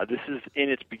 This is in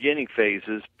its beginning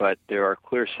phases, but there are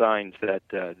clear signs that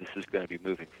this is going to be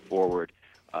moving forward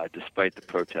despite the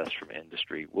protests from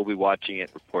industry. We'll be watching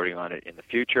it, reporting on it in the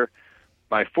future.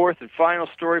 My fourth and final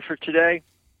story for today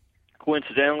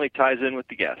coincidentally ties in with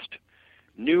the guest.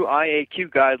 New IAQ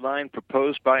guideline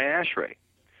proposed by ASHRAE.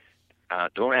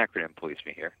 Don't acronym police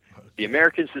me here. The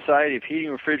American Society of Heating,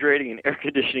 Refrigerating, and Air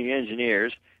Conditioning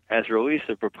Engineers has released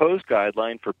a proposed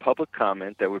guideline for public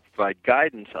comment that would provide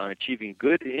guidance on achieving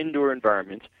good indoor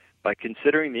environments by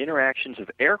considering the interactions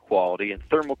of air quality and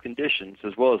thermal conditions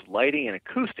as well as lighting and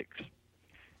acoustics.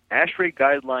 ASHRAE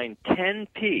Guideline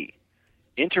 10P,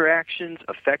 Interactions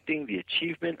Affecting the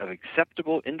Achievement of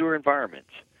Acceptable Indoor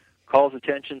Environments, calls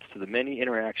attention to the many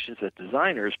interactions that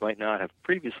designers might not have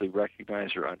previously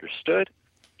recognized or understood.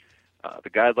 The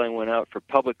guideline went out for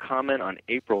public comment on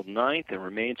April 9th and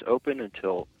remains open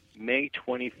until May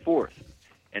 24th.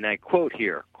 And I quote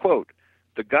here, quote,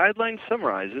 the guideline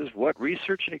summarizes what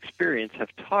research and experience have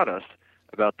taught us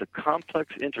about the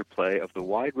complex interplay of the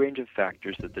wide range of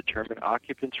factors that determine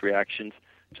occupants' reactions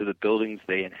to the buildings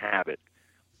they inhabit,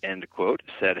 end quote,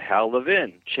 said Hal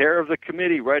Levin, chair of the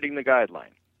committee writing the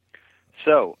guideline.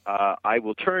 So I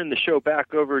will turn the show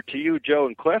back over to you, Joe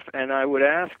and Cliff, and I would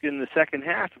ask in the second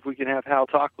half if we can have Hal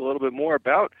talk a little bit more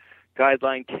about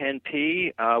Guideline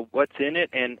 10P, what's in it,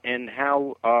 and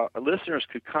how listeners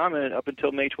could comment up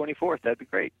until May 24th. That'd be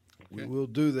great. We will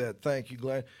do that. Thank you,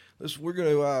 Glenn. Listen, we're going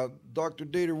to, Dr.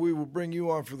 Dieter, we will bring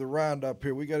you on for the roundup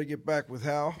here. We got to get back with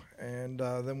Hal, and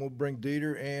then we'll bring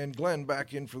Dieter and Glenn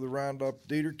back in for the roundup.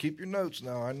 Dieter, keep your notes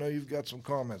now. I know you've got some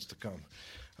comments to come.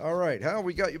 All right, Hal,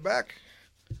 we got you back?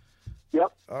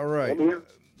 Yep. All right.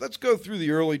 Let's go through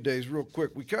the early days real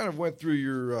quick. We kind of went through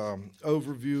your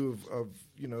overview of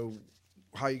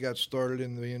how you got started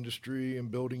in the industry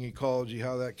and building ecology,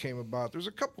 how that came about. There's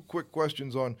a couple quick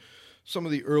questions on some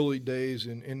of the early days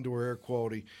in indoor air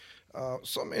quality.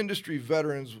 Some industry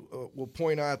veterans will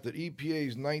point out that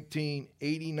EPA's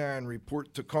 1989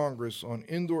 report to Congress on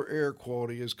indoor air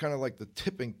quality is kind of like the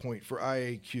tipping point for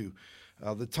IAQ.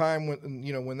 The time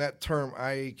when that term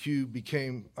IAQ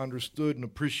became understood and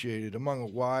appreciated among a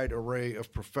wide array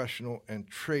of professional and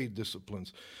trade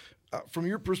disciplines. From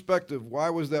your perspective, why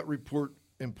was that report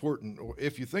important, or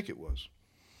if you think it was?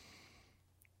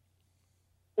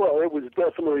 Well, it was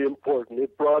definitely important.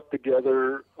 It brought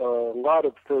together a lot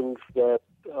of things that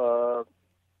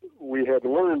we had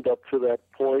learned up to that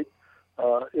point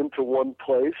into one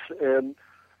place, and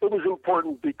it was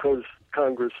important because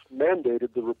Congress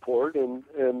mandated the report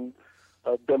and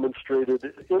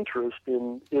demonstrated interest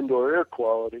in indoor air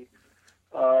quality.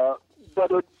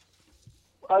 But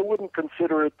I wouldn't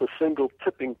consider it the single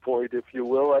tipping point, if you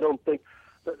will. I don't think,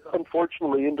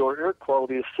 unfortunately, indoor air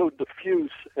quality is so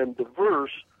diffuse and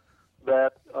diverse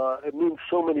that it means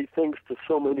so many things to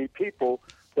so many people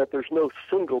that there's no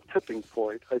single tipping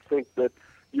point. I think that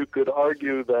you could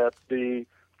argue that the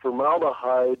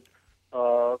high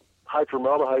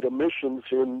formaldehyde emissions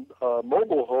in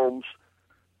mobile homes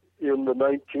in the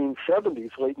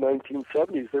 1970s, late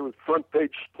 1970s. There were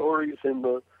front-page stories in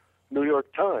the New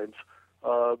York Times.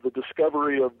 The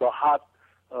discovery of the hot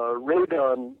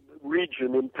radon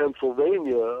region in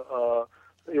Pennsylvania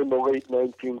in the late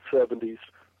 1970s,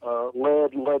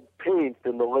 lead paint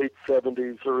in the late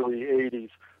 70s, early 80s,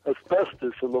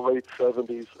 asbestos in the late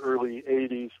 70s, early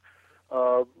 80s,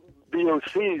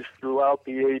 VOCs throughout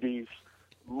the 80s,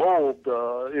 mold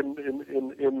in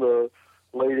the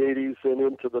late 80s and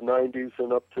into the 90s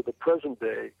and up to the present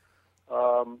day.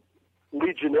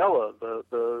 Legionella,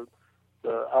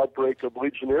 the outbreak of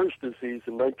Legionnaire's disease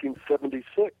in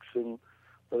 1976 in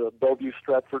the Bellevue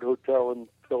Stratford Hotel in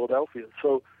Philadelphia.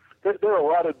 So there are a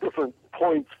lot of different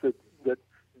points that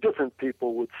different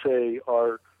people would say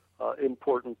are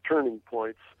important turning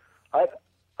points.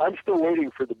 I'm still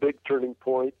waiting for the big turning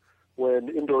point when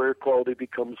indoor air quality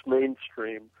becomes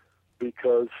mainstream,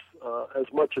 because as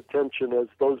much attention as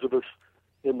those of us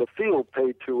in the field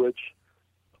pay to it,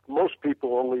 most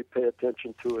people only pay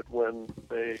attention to it when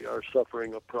they are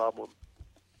suffering a problem.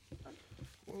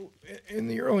 Well, in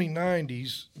the early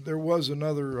 90s, there was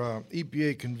another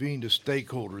EPA convened a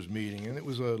stakeholders meeting, and it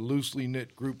was a loosely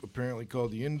knit group apparently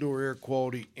called the Indoor Air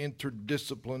Quality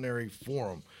Interdisciplinary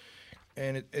Forum.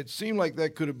 And it seemed like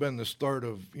that could have been the start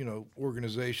of,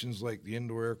 organizations like the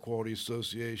Indoor Air Quality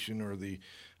Association or the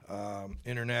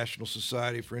International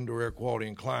Society for Indoor Air Quality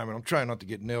and Climate. I'm trying not to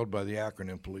get nailed by the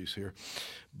acronym police here.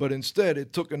 But instead,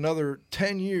 it took another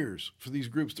 10 years for these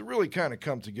groups to really kind of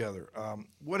come together.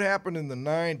 What happened in the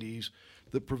 90s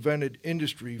that prevented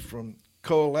industry from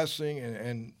coalescing,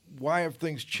 and why have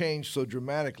things changed so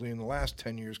dramatically in the last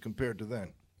 10 years compared to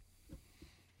then?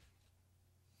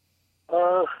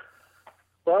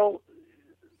 Well,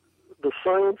 the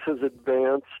science has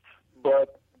advanced,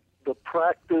 but the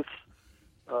practice,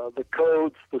 the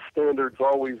codes, the standards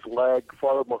always lag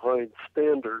far behind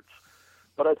standards.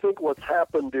 But I think what's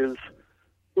happened is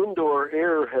indoor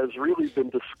air has really been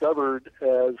discovered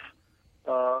as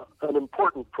an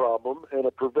important problem and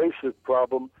a pervasive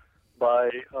problem by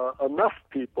enough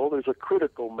people. There's a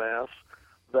critical mass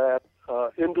that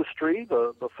industry,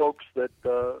 the folks that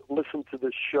listen to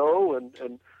this show,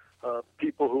 and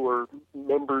people who are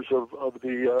members of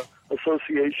the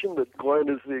association that Glenn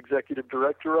is the executive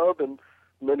director of, and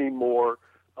many more,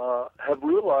 have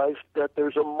realized that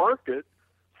there's a market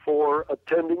for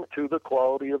attending to the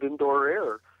quality of indoor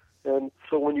air. And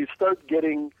so when you start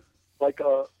getting like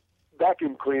a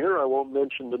vacuum cleaner, I won't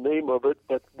mention the name of it,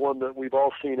 but one that we've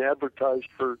all seen advertised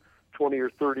for 20 or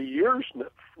 30 years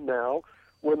now,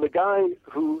 when the guy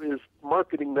who is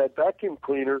marketing that vacuum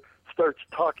cleaner starts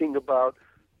talking about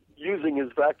using his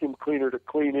vacuum cleaner to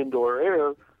clean indoor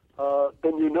air,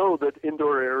 then you know that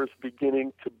indoor air is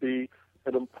beginning to be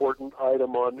an important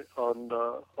item on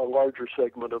a larger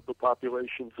segment of the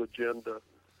population's agenda.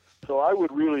 So I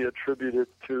would really attribute it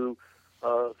to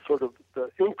sort of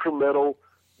the incremental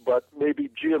but maybe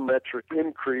geometric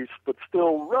increase, but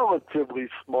still relatively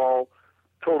small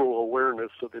total awareness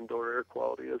of indoor air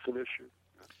quality as an issue.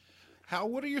 Hal,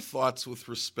 what are your thoughts with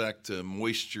respect to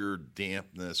moisture,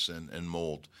 dampness, and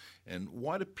mold? And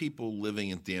why do people living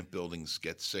in damp buildings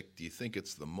get sick? Do you think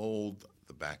it's the mold,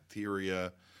 the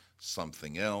bacteria,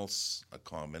 something else, a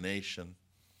combination?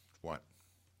 What?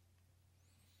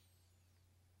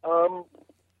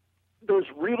 There's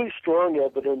really strong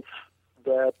evidence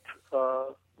that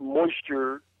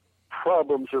moisture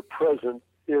problems are present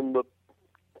in the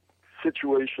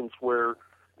situations where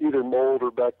either mold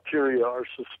or bacteria are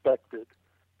suspected.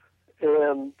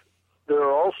 And there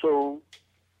are also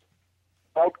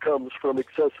outcomes from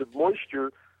excessive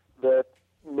moisture that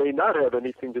may not have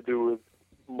anything to do with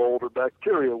mold or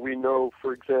bacteria. We know,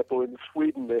 for example, in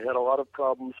Sweden, they had a lot of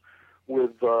problems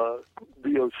with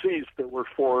VOCs that were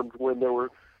formed when there were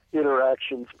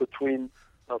interactions between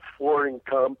flooring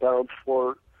compounds,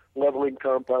 floor leveling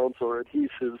compounds or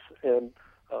adhesives, and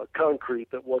concrete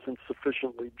that wasn't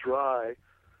sufficiently dry.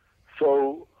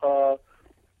 So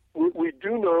we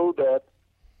do know that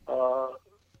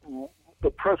the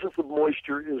presence of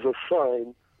moisture is a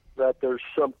sign that there's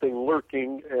something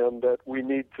lurking and that we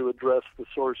need to address the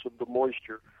source of the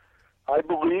moisture. I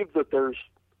believe that there's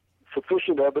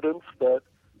sufficient evidence that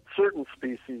certain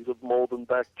species of mold and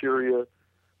bacteria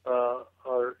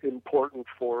are important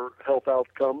for health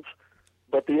outcomes,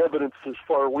 but the evidence is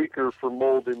far weaker for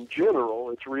mold in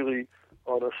general. It's really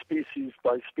on a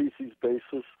species-by-species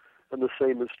basis, and the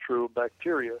same is true of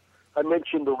bacteria. I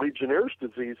mentioned the Legionnaire's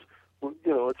disease.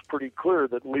 It's pretty clear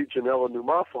that Legionella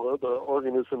pneumophila, the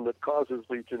organism that causes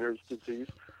Legionnaire's disease,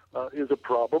 is a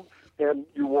problem, and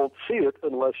you won't see it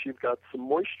unless you've got some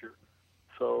moisture.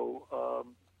 So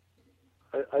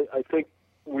I think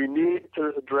we need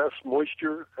to address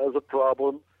moisture as a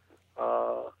problem,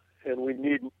 and we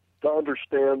need to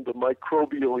understand the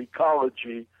microbial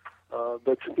ecology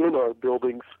that's in our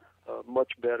buildings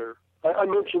much better. I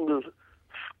mentioned the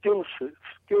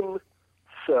skin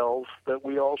cells that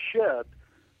we all shed,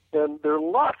 and there are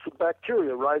lots of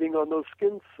bacteria riding on those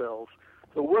skin cells.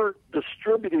 So we're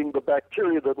distributing the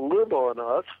bacteria that live on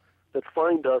us, that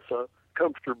find us a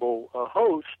comfortable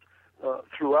host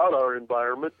throughout our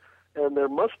environment, and there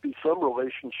must be some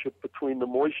relationship between the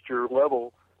moisture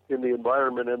level in the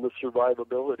environment and the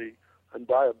survivability and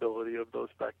viability of those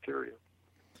bacteria.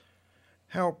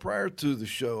 Hal, prior to the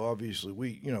show, obviously,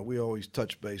 we always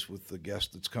touch base with the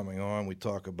guest that's coming on. We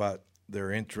talk about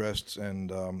their interests,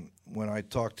 and when I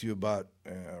talked to you about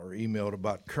or emailed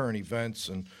about current events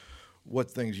and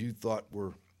what things you thought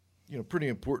were, pretty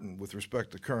important with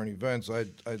respect to current events,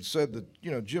 I'd said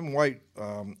that, Jim White,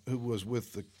 who was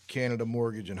with the Canada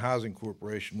Mortgage and Housing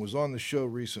Corporation, was on the show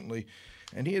recently,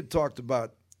 and he had talked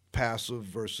about passive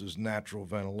versus natural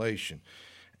ventilation.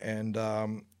 And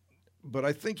but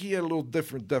I think he had a little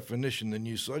different definition than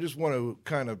you, so I just want to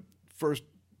kind of first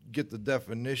get the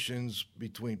definitions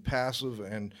between passive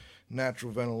and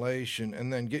natural ventilation,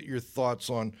 and then get your thoughts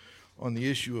on the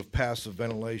issue of passive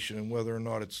ventilation and whether or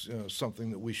not it's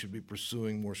something that we should be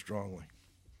pursuing more strongly.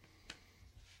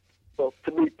 Well,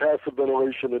 to me, passive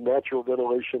ventilation and natural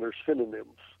ventilation are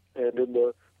synonyms, and in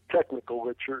the technical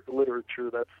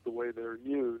literature, that's the way they're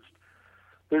used.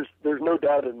 There's no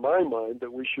doubt in my mind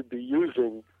that we should be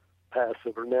using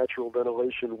passive or natural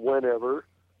ventilation whenever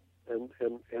and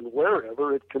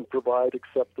wherever it can provide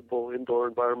acceptable indoor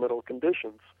environmental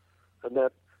conditions. And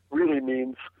that really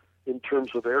means in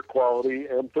terms of air quality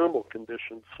and thermal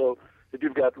conditions. So if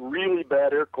you've got really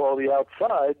bad air quality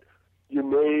outside, you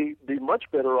may be much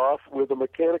better off with a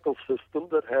mechanical system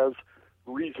that has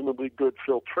reasonably good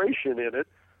filtration in it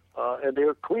and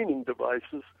air cleaning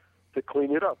devices to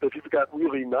clean it up. If you've got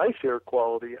really nice air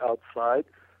quality outside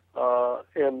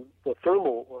and the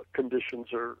thermal conditions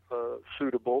are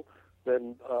suitable,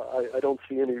 then I don't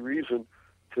see any reason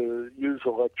to use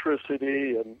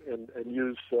electricity and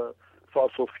use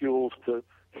fossil fuels to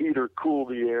heat or cool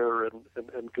the air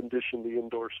and condition the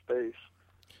indoor space.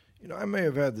 I may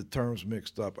have had the terms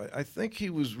mixed up. I think he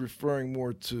was referring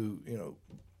more to,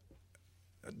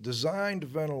 designed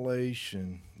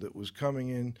ventilation that was coming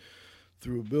in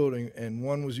through a building, and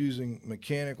one was using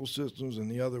mechanical systems and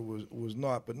the other was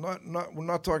not. But we're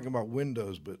not talking about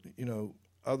windows, but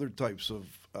other types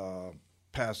of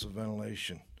passive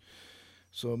ventilation.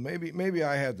 So maybe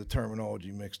I had the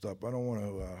terminology mixed up. I don't want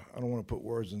to put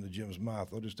words into Jim's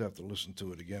mouth. I'll just have to listen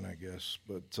to it again, I guess.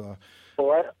 But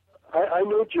well, I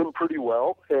know Jim pretty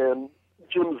well, and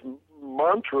Jim's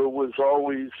mantra was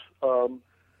always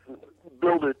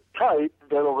build it tight,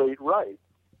 ventilate right.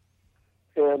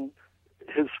 And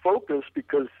his focus,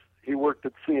 because he worked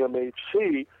at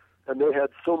CMHC, and they had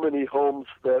so many homes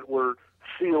that were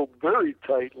sealed very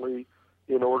tightly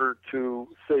in order to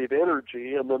save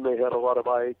energy, and then they had a lot of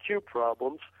IAQ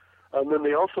problems. And then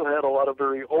they also had a lot of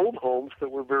very old homes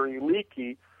that were very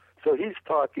leaky. So he's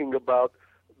talking about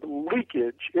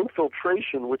leakage,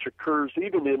 infiltration, which occurs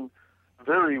even in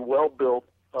very well-built,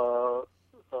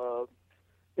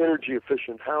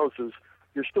 energy-efficient houses.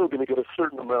 You're still going to get a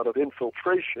certain amount of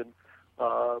infiltration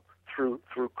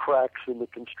through cracks in the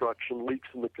construction, leaks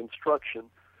in the construction.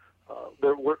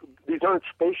 These aren't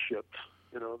spaceships.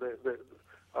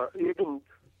 Even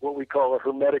what we call a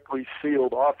hermetically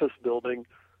sealed office building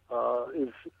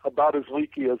is about as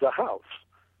leaky as a house.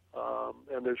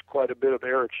 And there's quite a bit of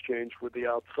air exchange with the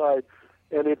outside.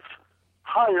 And it's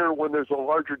higher when there's a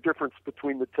larger difference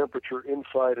between the temperature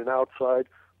inside and outside,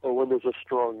 or when there's a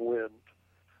strong wind.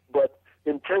 But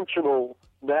intentional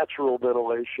natural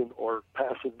ventilation or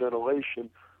passive ventilation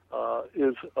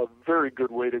is a very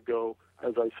good way to go,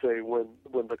 as I say, when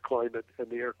the climate and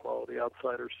the air quality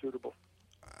outside are suitable.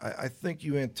 I think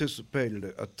you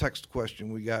anticipated a text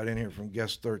question we got in here from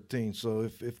guest 13. So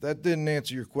if that didn't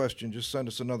answer your question, just send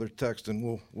us another text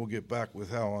and we'll get back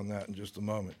with Hal on that in just a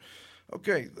moment.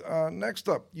 Okay, next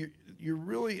up, you're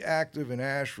really active in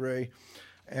ASHRAE,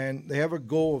 and they have a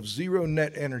goal of zero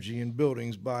net energy in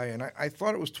buildings by, and I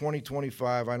thought it was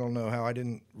 2025. I don't know how. I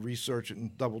didn't research it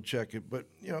and double check it. But,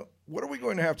 what are we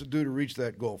going to have to do to reach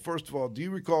that goal? First of all, do you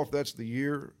recall if that's the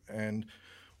year? And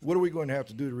what are we going to have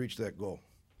to do to reach that goal?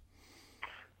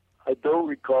 I don't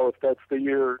recall if that's the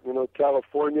year.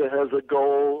 California has a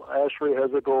goal. ASHRAE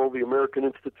has a goal. The American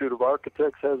Institute of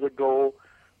Architects has a goal.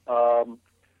 The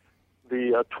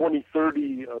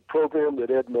 2030 program that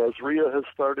Ed Mazria has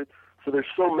started. So there's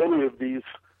so many of these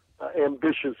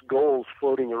ambitious goals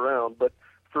floating around. But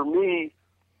for me,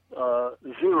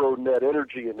 zero net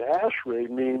energy in ASHRAE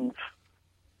means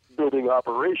building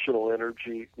operational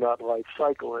energy, not life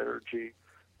cycle energy.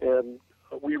 And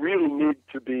we really need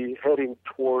to be heading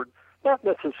toward not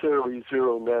necessarily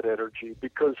zero net energy,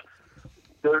 because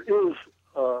there is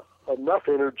enough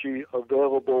energy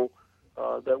available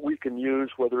that we can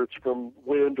use, whether it's from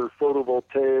wind or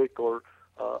photovoltaic or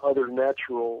other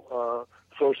natural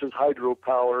sources,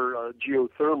 hydropower,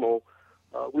 geothermal.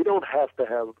 We don't have to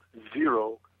have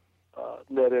zero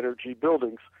net energy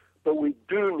buildings, but we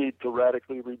do need to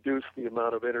radically reduce the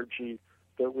amount of energy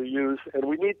that we use. And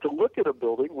we need to look at a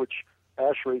building, which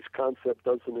ASHRAE's concept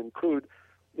doesn't include,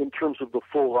 in terms of the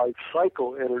full life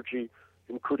cycle energy,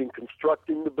 including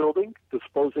constructing the building,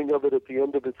 disposing of it at the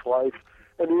end of its life,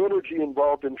 and the energy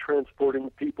involved in transporting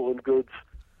people and goods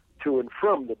to and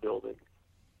from the building.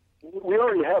 We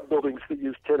already have buildings that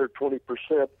use 10 or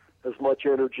 20% as much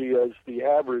energy as the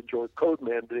average or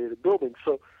code-mandated building,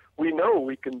 so we know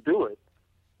we can do it.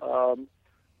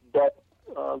 But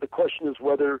the question is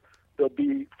whether there'll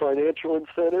be financial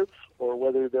incentives or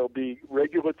whether there'll be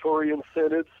regulatory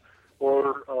incentives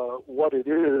or what it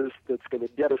is that's going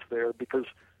to get us there, because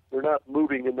we're not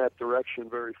moving in that direction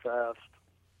very fast.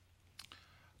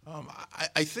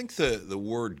 I think the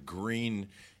word green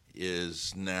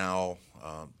is now,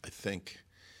 I think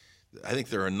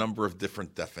there are a number of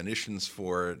different definitions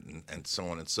for it and so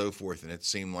on and so forth, and it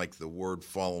seemed like the word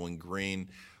following green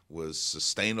was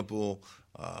sustainable.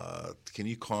 Can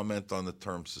you comment on the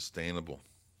term sustainable?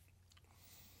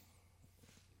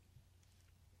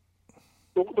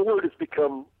 The word has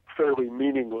become fairly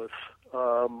meaningless.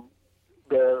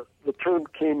 The term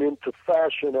came into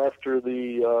fashion after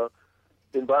the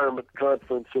Environment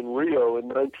Conference in Rio in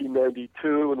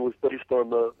 1992 and was based on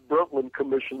the Brundtland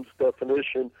Commission's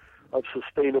definition of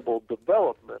sustainable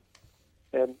development.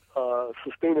 And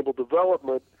sustainable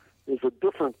development is a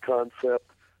different concept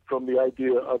from the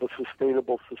idea of a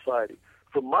sustainable society.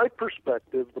 From my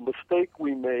perspective, the mistake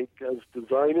we make as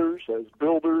designers, as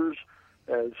builders,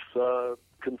 as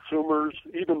consumers,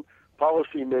 even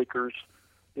policymakers,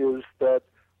 is that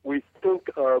we think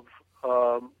of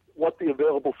what the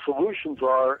available solutions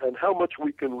are and how much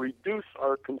we can reduce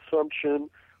our consumption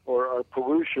or our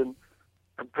pollution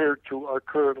compared to our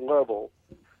current level,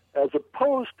 as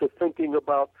opposed to thinking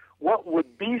about what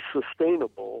would be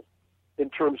sustainable in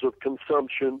terms of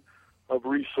consumption of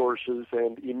resources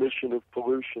and emission of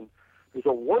pollution. There's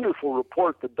a wonderful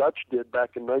report the Dutch did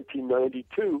back in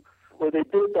 1992 where they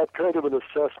did that kind of an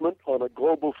assessment on a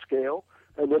global scale,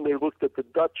 and then they looked at the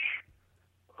Dutch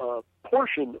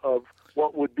portion of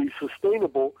what would be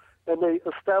sustainable, and they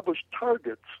established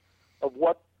targets of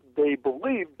what they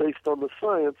believed, based on the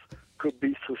science, could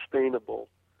be sustainable.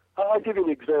 I'll give you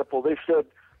an example. They said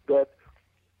that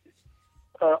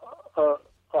a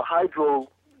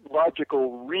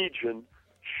hydrological region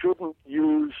shouldn't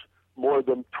use more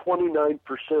than 29%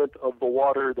 of the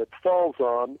water that falls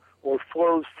on or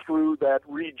flows through that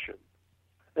region.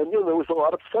 And there was a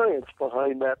lot of science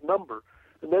behind that number.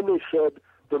 And then they said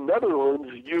the Netherlands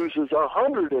uses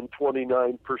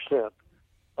 129%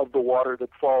 of the water that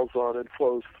falls on and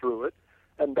flows through it.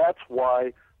 And that's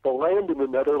why the land in the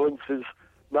Netherlands is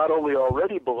not only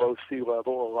already below sea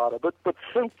level, a lot of it, but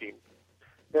sinking.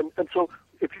 And so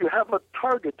if you have a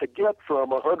target to get from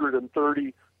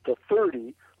 130 to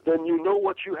 30, then you know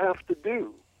what you have to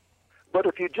do. But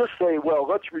if you just say, well,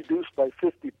 let's reduce by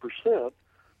 50%,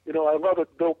 I love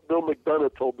it. Bill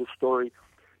McDonough told the story.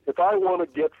 If I want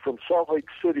to get from Salt Lake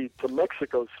City to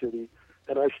Mexico City,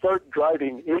 and I start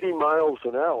driving 80 miles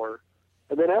an hour,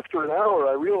 and then after an hour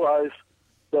I realize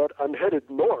that I'm headed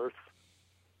north,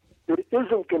 it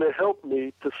isn't going to help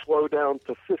me to slow down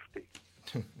to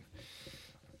 50.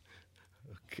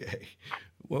 Okay.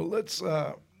 Well, let's.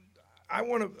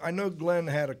 I know Glenn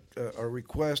had a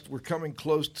request. We're coming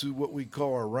close to what we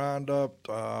call our roundup.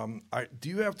 Do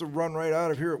you have to run right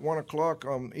out of here at 1 o'clock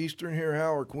Eastern here,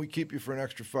 Hal, or can we keep you for an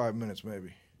extra 5 minutes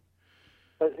maybe?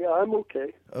 Yeah, I'm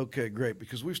okay. Okay, great,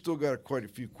 because we've still got quite a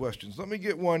few questions. Let me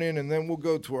get one in, and then we'll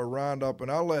go to our roundup,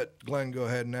 and I'll let Glenn go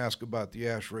ahead and ask about the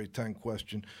ASHRAE 10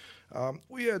 question.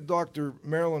 We had Dr.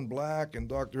 Marilyn Black and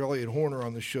Dr. Elliot Horner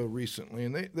on the show recently,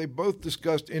 and they both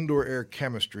discussed indoor air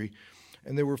chemistry,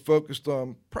 and they were focused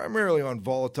primarily on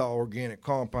volatile organic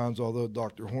compounds, although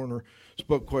Dr. Horner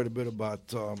spoke quite a bit about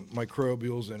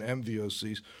microbials and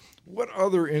MVOCs. What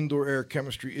other indoor air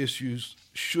chemistry issues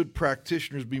should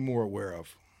practitioners be more aware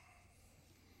of?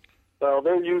 Well,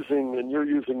 they're using, and you're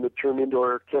using the term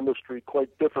indoor air chemistry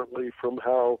quite differently from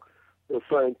how the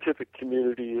scientific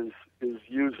community is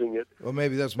using it. Well,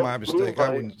 maybe that's my mistake. I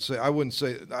wouldn't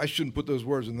say. I shouldn't put those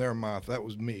words in their mouth. That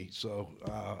was me. So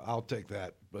I'll take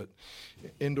that. But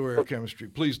indoor air chemistry.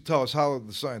 Please tell us how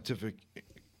the scientific,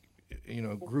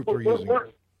 group are using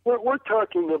it. We're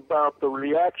talking about the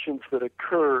reactions that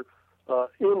occur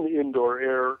in the indoor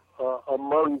air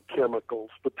among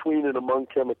chemicals, between and among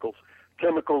chemicals.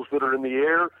 Chemicals that are in the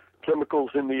air,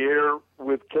 chemicals in the air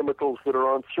with chemicals that are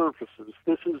on surfaces.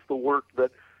 This is the work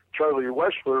that Charlie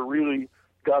Weschler really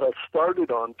got us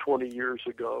started on 20 years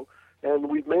ago, and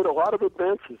we've made a lot of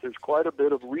advances. There's quite a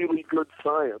bit of really good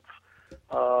science.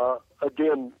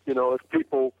 Again, if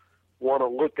people want to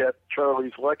look at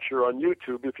Charlie's lecture on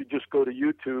YouTube, if you just go to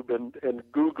YouTube and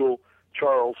Google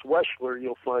Charles Weschler,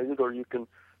 you'll find it, or you can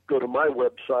go to my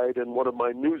website, and one of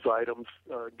my news items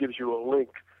gives you a link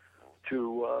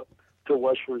to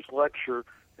Weschler's lecture,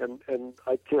 and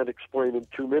I can't explain in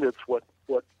 2 minutes what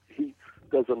he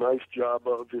does a nice job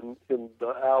of in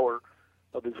the hour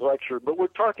of his lecture. But we're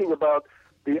talking about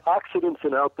the oxidants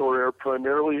in outdoor air,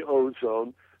 primarily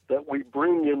ozone, that we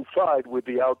bring inside with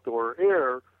the outdoor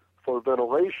air for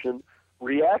ventilation,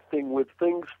 reacting with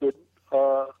things that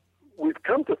we've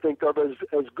come to think of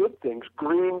as good things,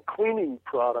 green cleaning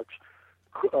products,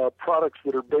 products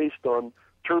that are based on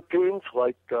terpenes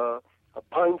like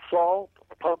pine salt,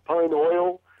 pine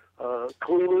oil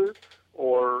cleaner,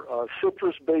 or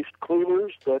citrus-based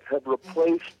cleaners that have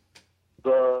replaced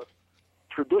the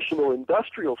traditional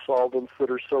industrial solvents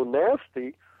that are so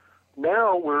nasty.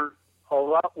 Now we're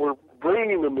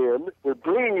bringing them in. We're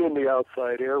bringing in the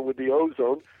outside air with the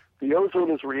ozone. The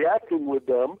ozone is reacting with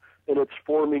them, and it's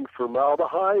forming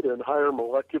formaldehyde and higher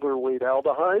molecular weight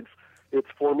aldehydes. It's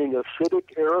forming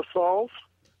acidic aerosols,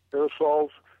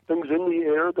 things in the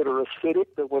air that are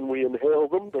acidic, that when we inhale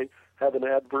them, they have an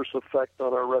adverse effect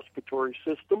on our respiratory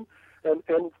system,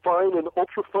 and fine and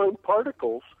ultrafine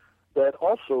particles that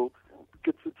also,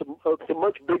 it's a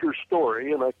much bigger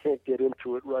story, and I can't get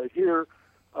into it right here.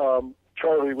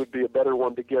 Charlie would be a better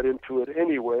one to get into it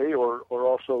anyway, or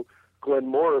also Glenn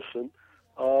Morrison.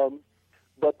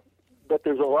 But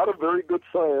there's a lot of very good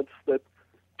science that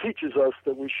teaches us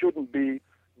that we shouldn't be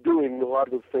doing a lot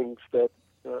of the things that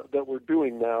we're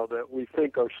doing now that we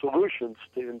think are solutions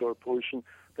to indoor pollution.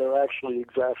 They're actually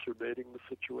exacerbating the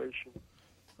situation.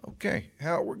 Okay,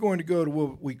 Hal, we're going to go to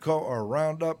what we call our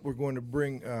roundup. We're going to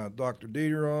bring Dr.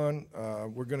 Dieter on.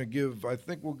 We're going to give, I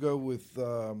think we'll go with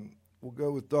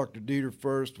Dr. Dieter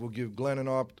first. We'll give Glenn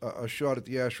a shot at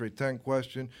the ASHRAE 10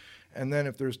 question. And then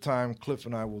if there's time, Cliff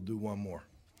and I will do one more.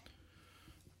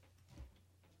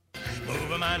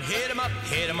 Move 'em on, hit 'em up,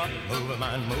 move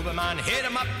 'em on, hit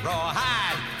 'em up,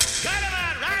 rawhide. Cut 'em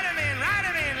out, ride 'em in,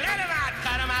 let 'em out,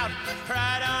 cut 'em out,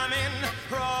 ride 'em in,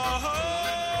 rawhide.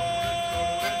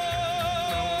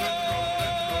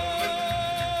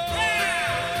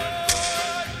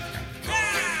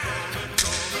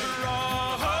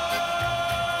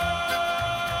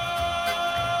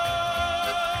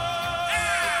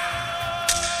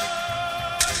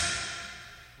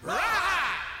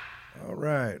 All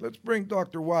right, let's bring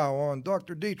Dr. Wow on.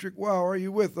 Dr. Dietrich Wow, are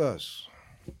you with us?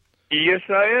 Yes,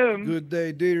 I am. Good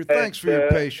day, Dieter. Thanks for your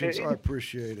patience. I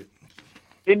appreciate it.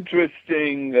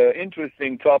 Interesting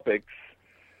topics,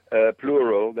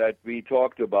 plural, that we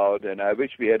talked about, and I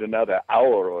wish we had another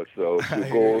hour or so to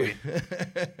go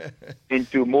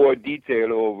into more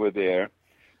detail over there.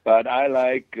 But I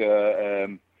like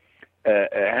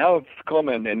Hal's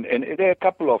comment, and there are a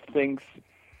couple of things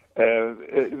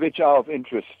which are of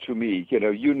interest to me.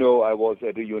 You know, I was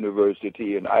at a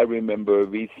university, and I remember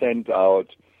we sent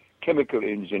out chemical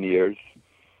engineers.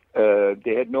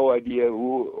 They had no idea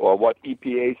who or what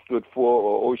EPA stood for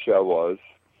or OSHA was.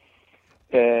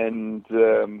 And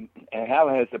Hal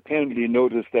has apparently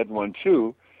noticed that one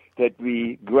too, that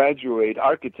we graduate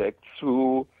architects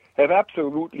who have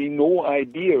absolutely no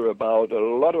idea about a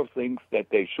lot of things that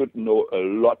they should know a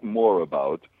lot more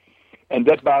about. And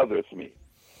that bothers me.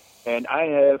 And I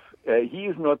have, he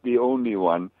is not the only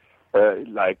one.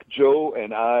 Like Joe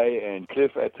and I and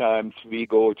Cliff, at times we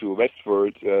go to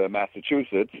Westford,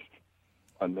 Massachusetts,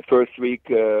 on the first week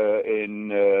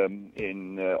in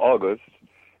August,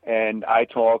 and I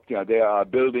talk. There are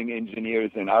building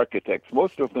engineers and architects.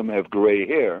 Most of them have gray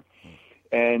hair,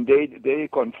 and they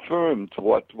confirmed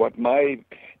what my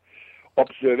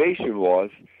observation was.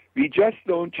 We just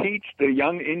don't teach the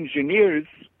young engineers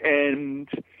and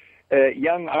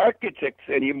young architects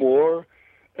anymore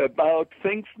about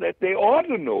things that they ought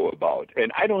to know about.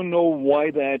 And I don't know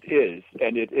why that is.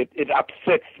 And it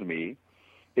upsets me.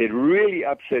 It really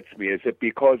upsets me. Is it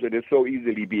because it is so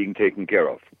easily being taken care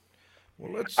of?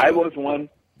 Well, let's. I was one.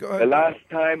 Go ahead. The last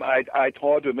time I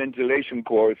taught a ventilation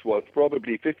course was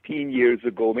probably 15 years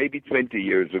ago, maybe 20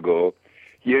 years ago,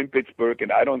 here in Pittsburgh,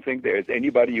 and I don't think there's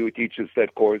anybody who teaches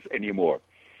that course anymore.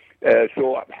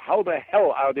 So how the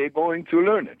hell are they going to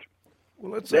learn it?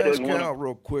 Well, let's ask Hal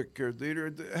real quick,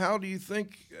 Dieter. How do you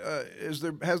think, has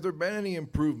there been any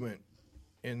improvement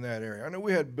in that area? I know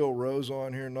we had Bill Rose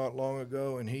on here not long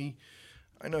ago, and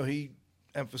I know he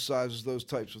emphasizes those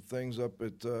types of things up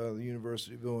at the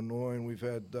University of Illinois, and we've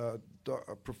had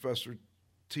Professor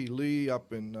T. Lee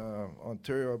up in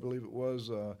Ontario, I believe it was,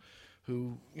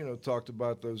 who talked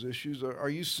about those issues. Are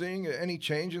you seeing any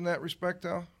change in that respect,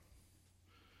 Al?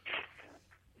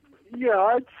 Yeah,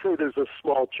 I'd say there's a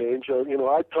small change.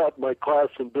 I taught my class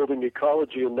in building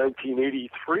ecology in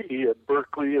 1983 at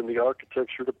Berkeley in the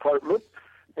architecture department,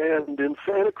 and in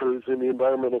Santa Cruz in the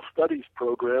environmental studies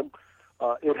program.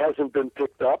 It hasn't been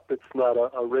picked up. It's not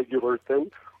a regular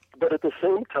thing. But at the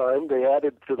same time, they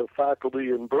added to the faculty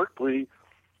in Berkeley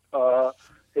a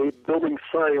building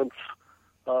science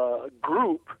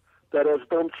group that has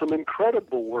done some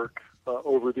incredible work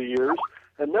over the years.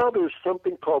 And now there's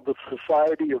something called the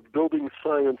Society of Building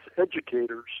Science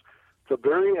Educators. It's a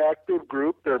very active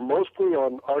group. They're mostly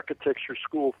on architecture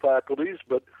school faculties,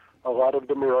 but a lot of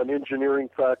them are on engineering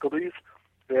faculties.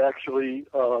 They actually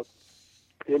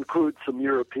include some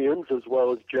Europeans as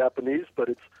well as Japanese, but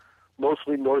it's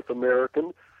mostly North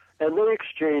American. And they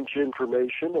exchange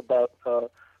information about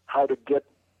how to get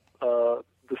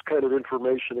this kind of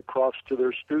information across to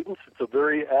their students. It's a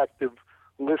very active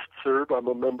listserv. I'm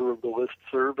a member of the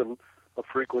listserv and a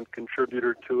frequent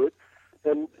contributor to it.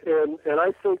 And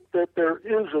I think that there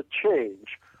is a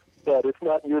change, but it's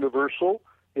not universal.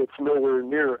 It's nowhere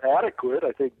near adequate.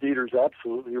 I think Dieter's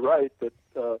absolutely right that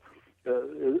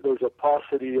there's a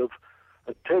paucity of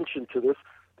attention to this.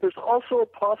 There's also a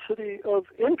paucity of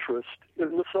interest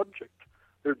in the subject.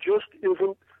 There just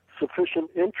isn't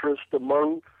sufficient interest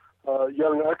among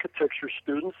young architecture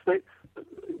students.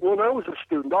 When I was a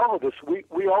student, all of us,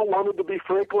 we all wanted to be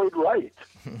Frank Lloyd Wright.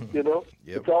 Yep.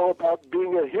 It's all about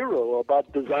being a hero,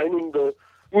 about designing the...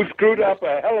 Who screwed up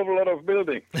a hell of a lot of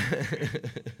building.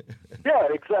 Yeah,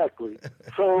 exactly.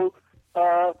 So,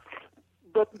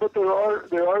 but there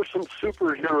are some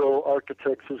superhero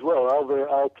architects as well. Alvar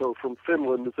Aalto from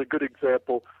Finland is a good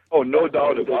example. Oh, no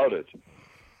doubt about it.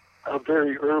 A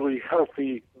very early,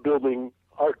 healthy building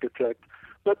architect.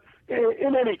 But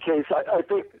in any case, I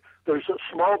think there's a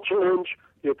small change.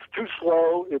 It's too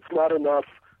slow. It's not enough,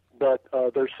 but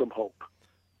there's some hope.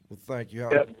 Well, thank you,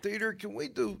 Hal. Yep.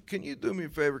 Dieter, can you do me a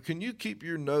favor? Can you keep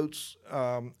your notes,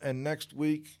 and next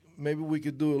week maybe we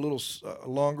could do a little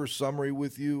longer summary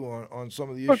with you on some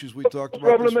of the issues we talked about.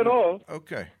 No problem at all.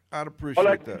 Okay, I'd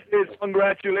appreciate that.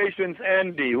 Congratulations,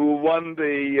 Andy, who won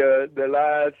the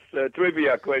last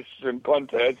trivia question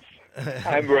contest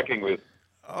I'm working with.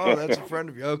 Oh, that's a friend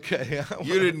of you. Okay.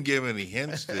 You didn't give any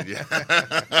hints, did you?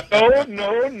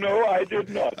 No, I did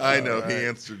not. I know. He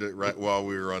answered it right while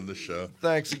we were on the show.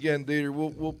 Thanks again, Dieter.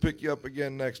 We'll pick you up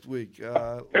again next week.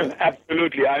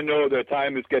 Absolutely. I know the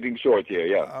time is getting short here,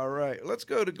 yeah. All right. Let's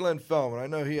go to Glenn Fellman. I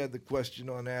know he had the question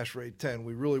on ASHRAE 10.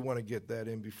 We really want to get that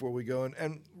in before we go.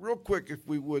 And real quick, if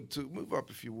we would, to move up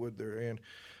if you would there,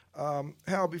 Ann.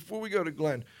 Hal, before we go to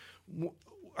Glenn,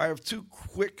 I have two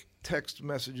quick text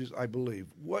messages, I believe.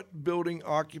 What building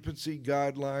occupancy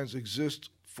guidelines exist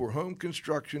for home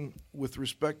construction with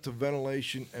respect to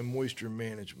ventilation and moisture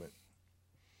management?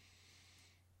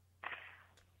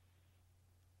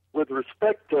 With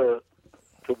respect to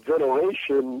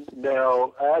ventilation,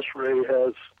 now ASHRAE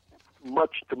has,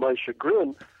 much to my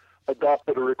chagrin,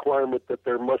 adopted a requirement that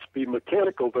there must be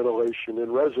mechanical ventilation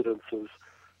in residences.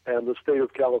 And the state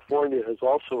of California has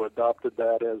also adopted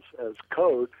that as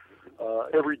code.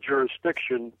 Every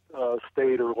jurisdiction,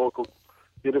 state or local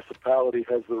municipality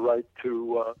has the right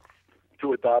to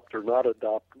adopt or not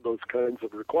adopt those kinds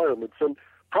of requirements. And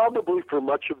probably for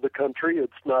much of the country,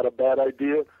 it's not a bad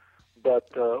idea. But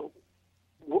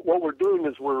what we're doing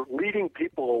is we're leading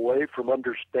people away from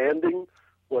understanding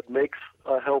what makes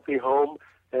a healthy home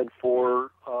and for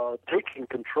taking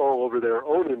control over their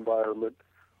own environment,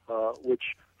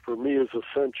 which for me is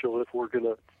essential if we're going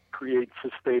to create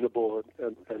sustainable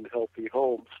and healthy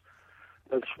homes.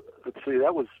 Let's see,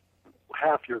 that was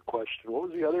half your question. What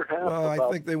was the other half? Well,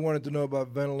 I think they wanted to know about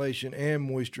ventilation and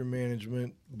moisture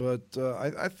management, but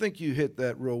I think you hit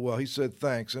that real well. He said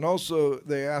thanks. And also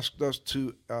they asked us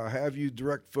to have you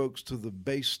direct folks to the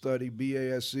BASE study,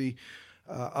 BASE,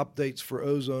 updates for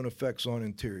ozone effects on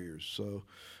interiors. So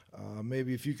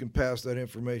Maybe if you can pass that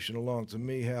information along to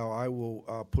me, Hal, I will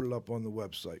put it up on the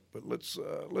website. But let's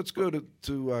go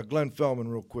to Glenn Feldman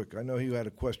real quick. I know you had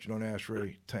a question on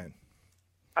ASHRAE 10.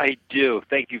 I do.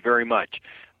 Thank you very much.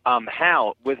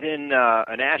 Hal, within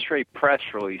an ASHRAE press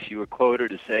release, you were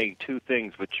quoted as saying two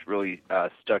things which really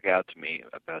stuck out to me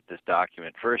about this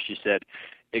document. First, you said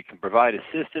it can provide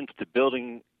assistance to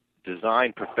building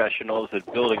design professionals and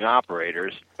building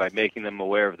operators by making them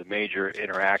aware of the major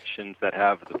interactions that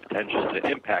have the potential to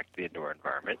impact the indoor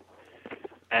environment.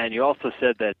 And you also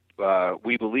said that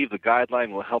we believe the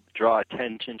guideline will help draw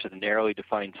attention to the narrowly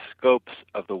defined scopes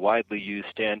of the widely used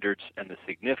standards and the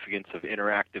significance of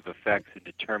interactive effects in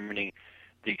determining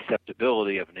the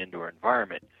acceptability of an indoor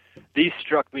environment. These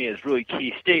struck me as really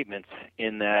key statements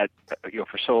in that,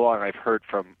 for so long I've heard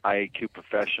from IAQ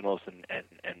professionals and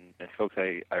folks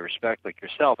I respect like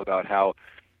yourself about how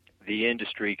the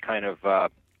industry kind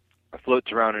of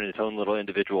floats around in its own little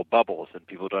individual bubbles, and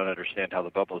people don't understand how the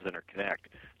bubbles interconnect.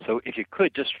 So if you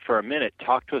could, just for a minute,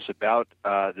 talk to us about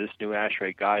this new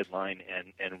ASHRAE guideline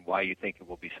and why you think it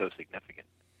will be so significant.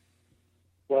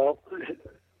 Well,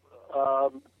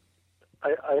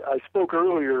 I spoke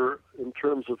earlier in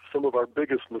terms of some of our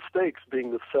biggest mistakes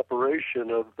being the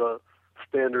separation of the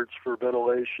standards for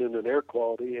ventilation and air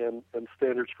quality and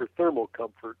standards for thermal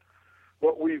comfort.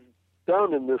 What we've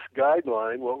done in this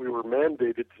guideline, what we were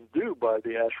mandated to do by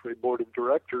the ASHRAE Board of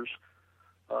Directors,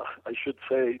 I should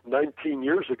say 19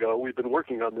 years ago, we've been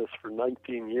working on this for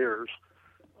 19 years,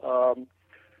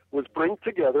 was bring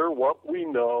together what we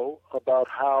know about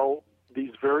how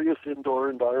these various indoor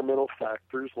environmental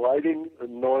factors, lighting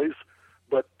and noise,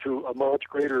 but to a much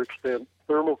greater extent,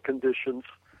 thermal conditions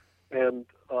and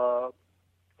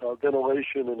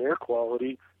ventilation and air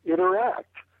quality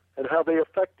interact and how they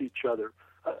affect each other.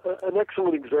 An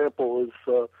excellent example is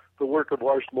the work of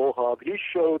Lars Mohab. He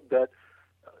showed that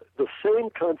the same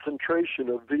concentration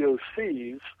of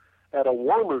VOCs at a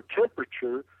warmer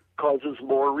temperature causes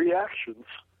more reactions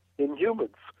in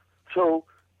humans. So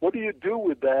what do you do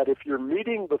with that if you're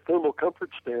meeting the thermal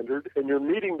comfort standard and you're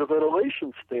meeting the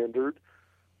ventilation standard,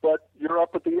 but you're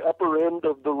up at the upper end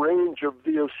of the range of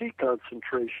VOC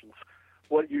concentrations?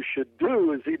 What you should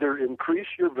do is either increase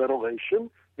your ventilation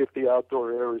if the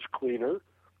outdoor air is cleaner,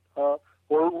 or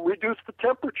reduce the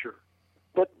temperature.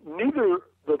 But neither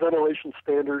the ventilation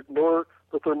standard nor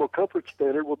the thermal comfort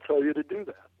standard will tell you to do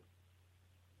that.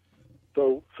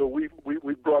 So we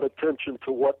brought attention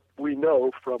to what we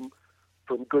know from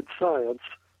good science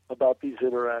about these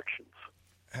interactions.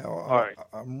 Hal, All right.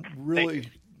 I'm really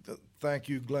thank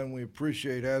you, Glenn. We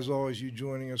appreciate, as always, you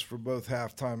joining us for both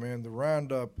halftime and the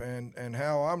roundup. And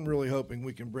Hal, I'm really hoping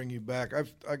we can bring you back.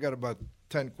 I got about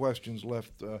 10 questions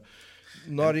left,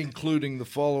 not including the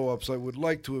follow-ups I would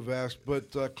like to have asked.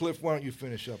 But Cliff, why don't you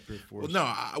finish up here for us? No,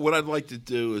 what I'd like to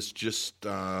do is just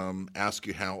ask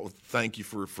you, Hal, thank you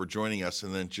for joining us,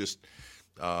 and then just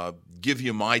give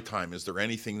you my time. Is there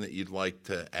anything that you'd like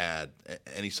to add,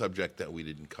 any subject that we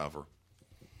didn't cover?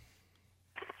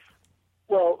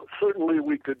 Well, certainly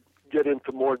we could get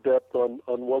into more depth on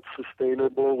what's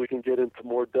sustainable. We can get into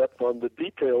more depth on the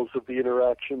details of the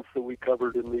interactions that we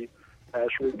covered in the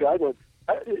ASHRAE guidelines.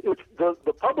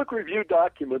 The public review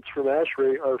documents from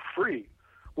ASHRAE are free.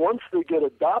 Once they get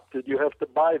adopted, you have to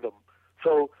buy them.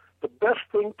 So the best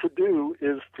thing to do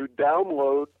is to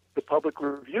download the public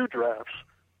review drafts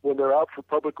when they're out for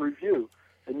public review.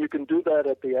 And you can do that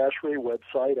at the ASHRAE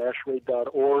website,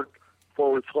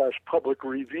 ashrae.org/public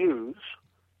reviews.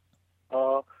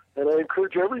 And I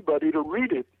encourage everybody to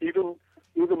read it, even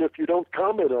if you don't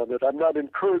comment on it. I'm not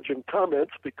encouraging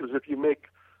comments, because if you make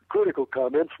critical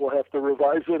comments, we'll have to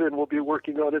revise it, and we'll be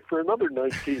working on it for another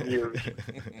 19 years.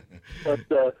 But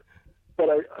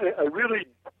I really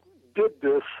did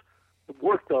this,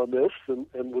 worked on this,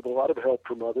 and with a lot of help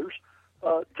from others,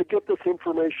 to get this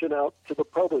information out to the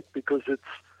public, because it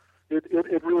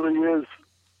really is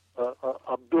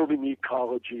a building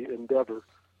ecology endeavor,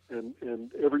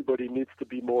 and everybody needs to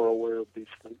be more aware of these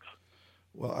things.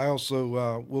 Well, I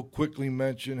also will quickly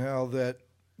mention how that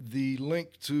the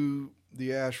link to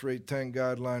the ASHRAE 10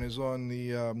 guideline is on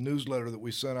the newsletter that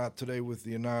we sent out today with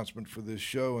the announcement for this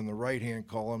show in the right-hand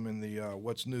column in the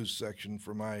What's News section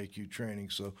from IAQ Training.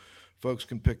 So folks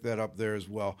can pick that up there as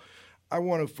well. I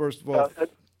want to, first of all,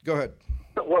 go ahead.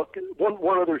 Well,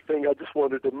 one other thing I just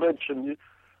wanted to mention,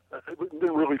 we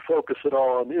didn't really focus at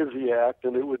all on ISIAC,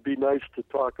 and it would be nice to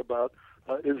talk about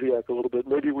ISIAC a little bit.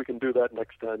 Maybe we can do that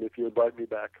next time if you invite me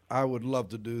back. I would love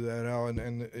to do that, Alan.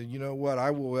 And you know what?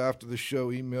 I will, after the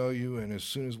show, email you, and as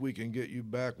soon as we can get you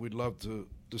back, we'd love to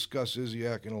discuss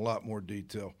ISIAC in a lot more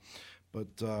detail.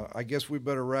 But I guess we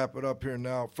better wrap it up here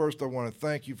now. First, I want to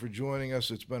thank you for joining us.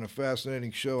 It's been a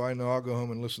fascinating show. I know I'll go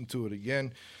home and listen to it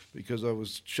again because I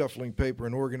was shuffling paper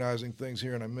and organizing things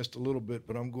here, and I missed a little bit,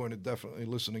 but I'm going to definitely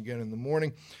listen again in the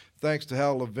morning. Thanks to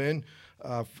Hal Levin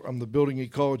from the Building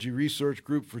Ecology Research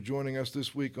Group for joining us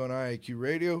this week on IAQ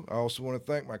Radio. I also want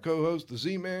to thank my co-host, the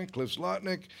Z-Man, Cliff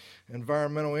Zlotnick,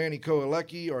 Environmental Annie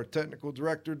Kohalecki, our technical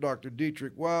director, Dr.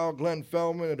 Dietrich Weil, Glenn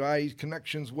Feldman at IE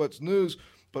Connections What's News.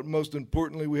 But most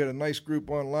importantly, we had a nice group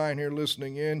online here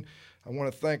listening in. I want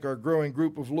to thank our growing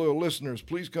group of loyal listeners.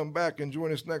 Please come back and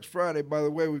join us next Friday. By the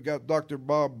way, we've got Dr.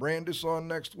 Bob Brandis on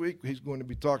next week. He's going to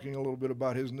be talking a little bit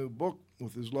about his new book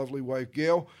with his lovely wife,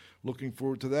 Gail. Looking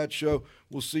forward to that show.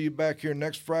 We'll see you back here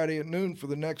next Friday at noon for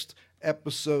the next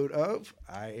episode of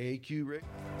IAQ Radio.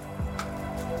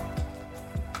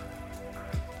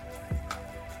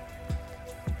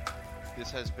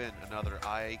 This has been another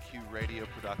IAQ Radio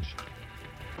production.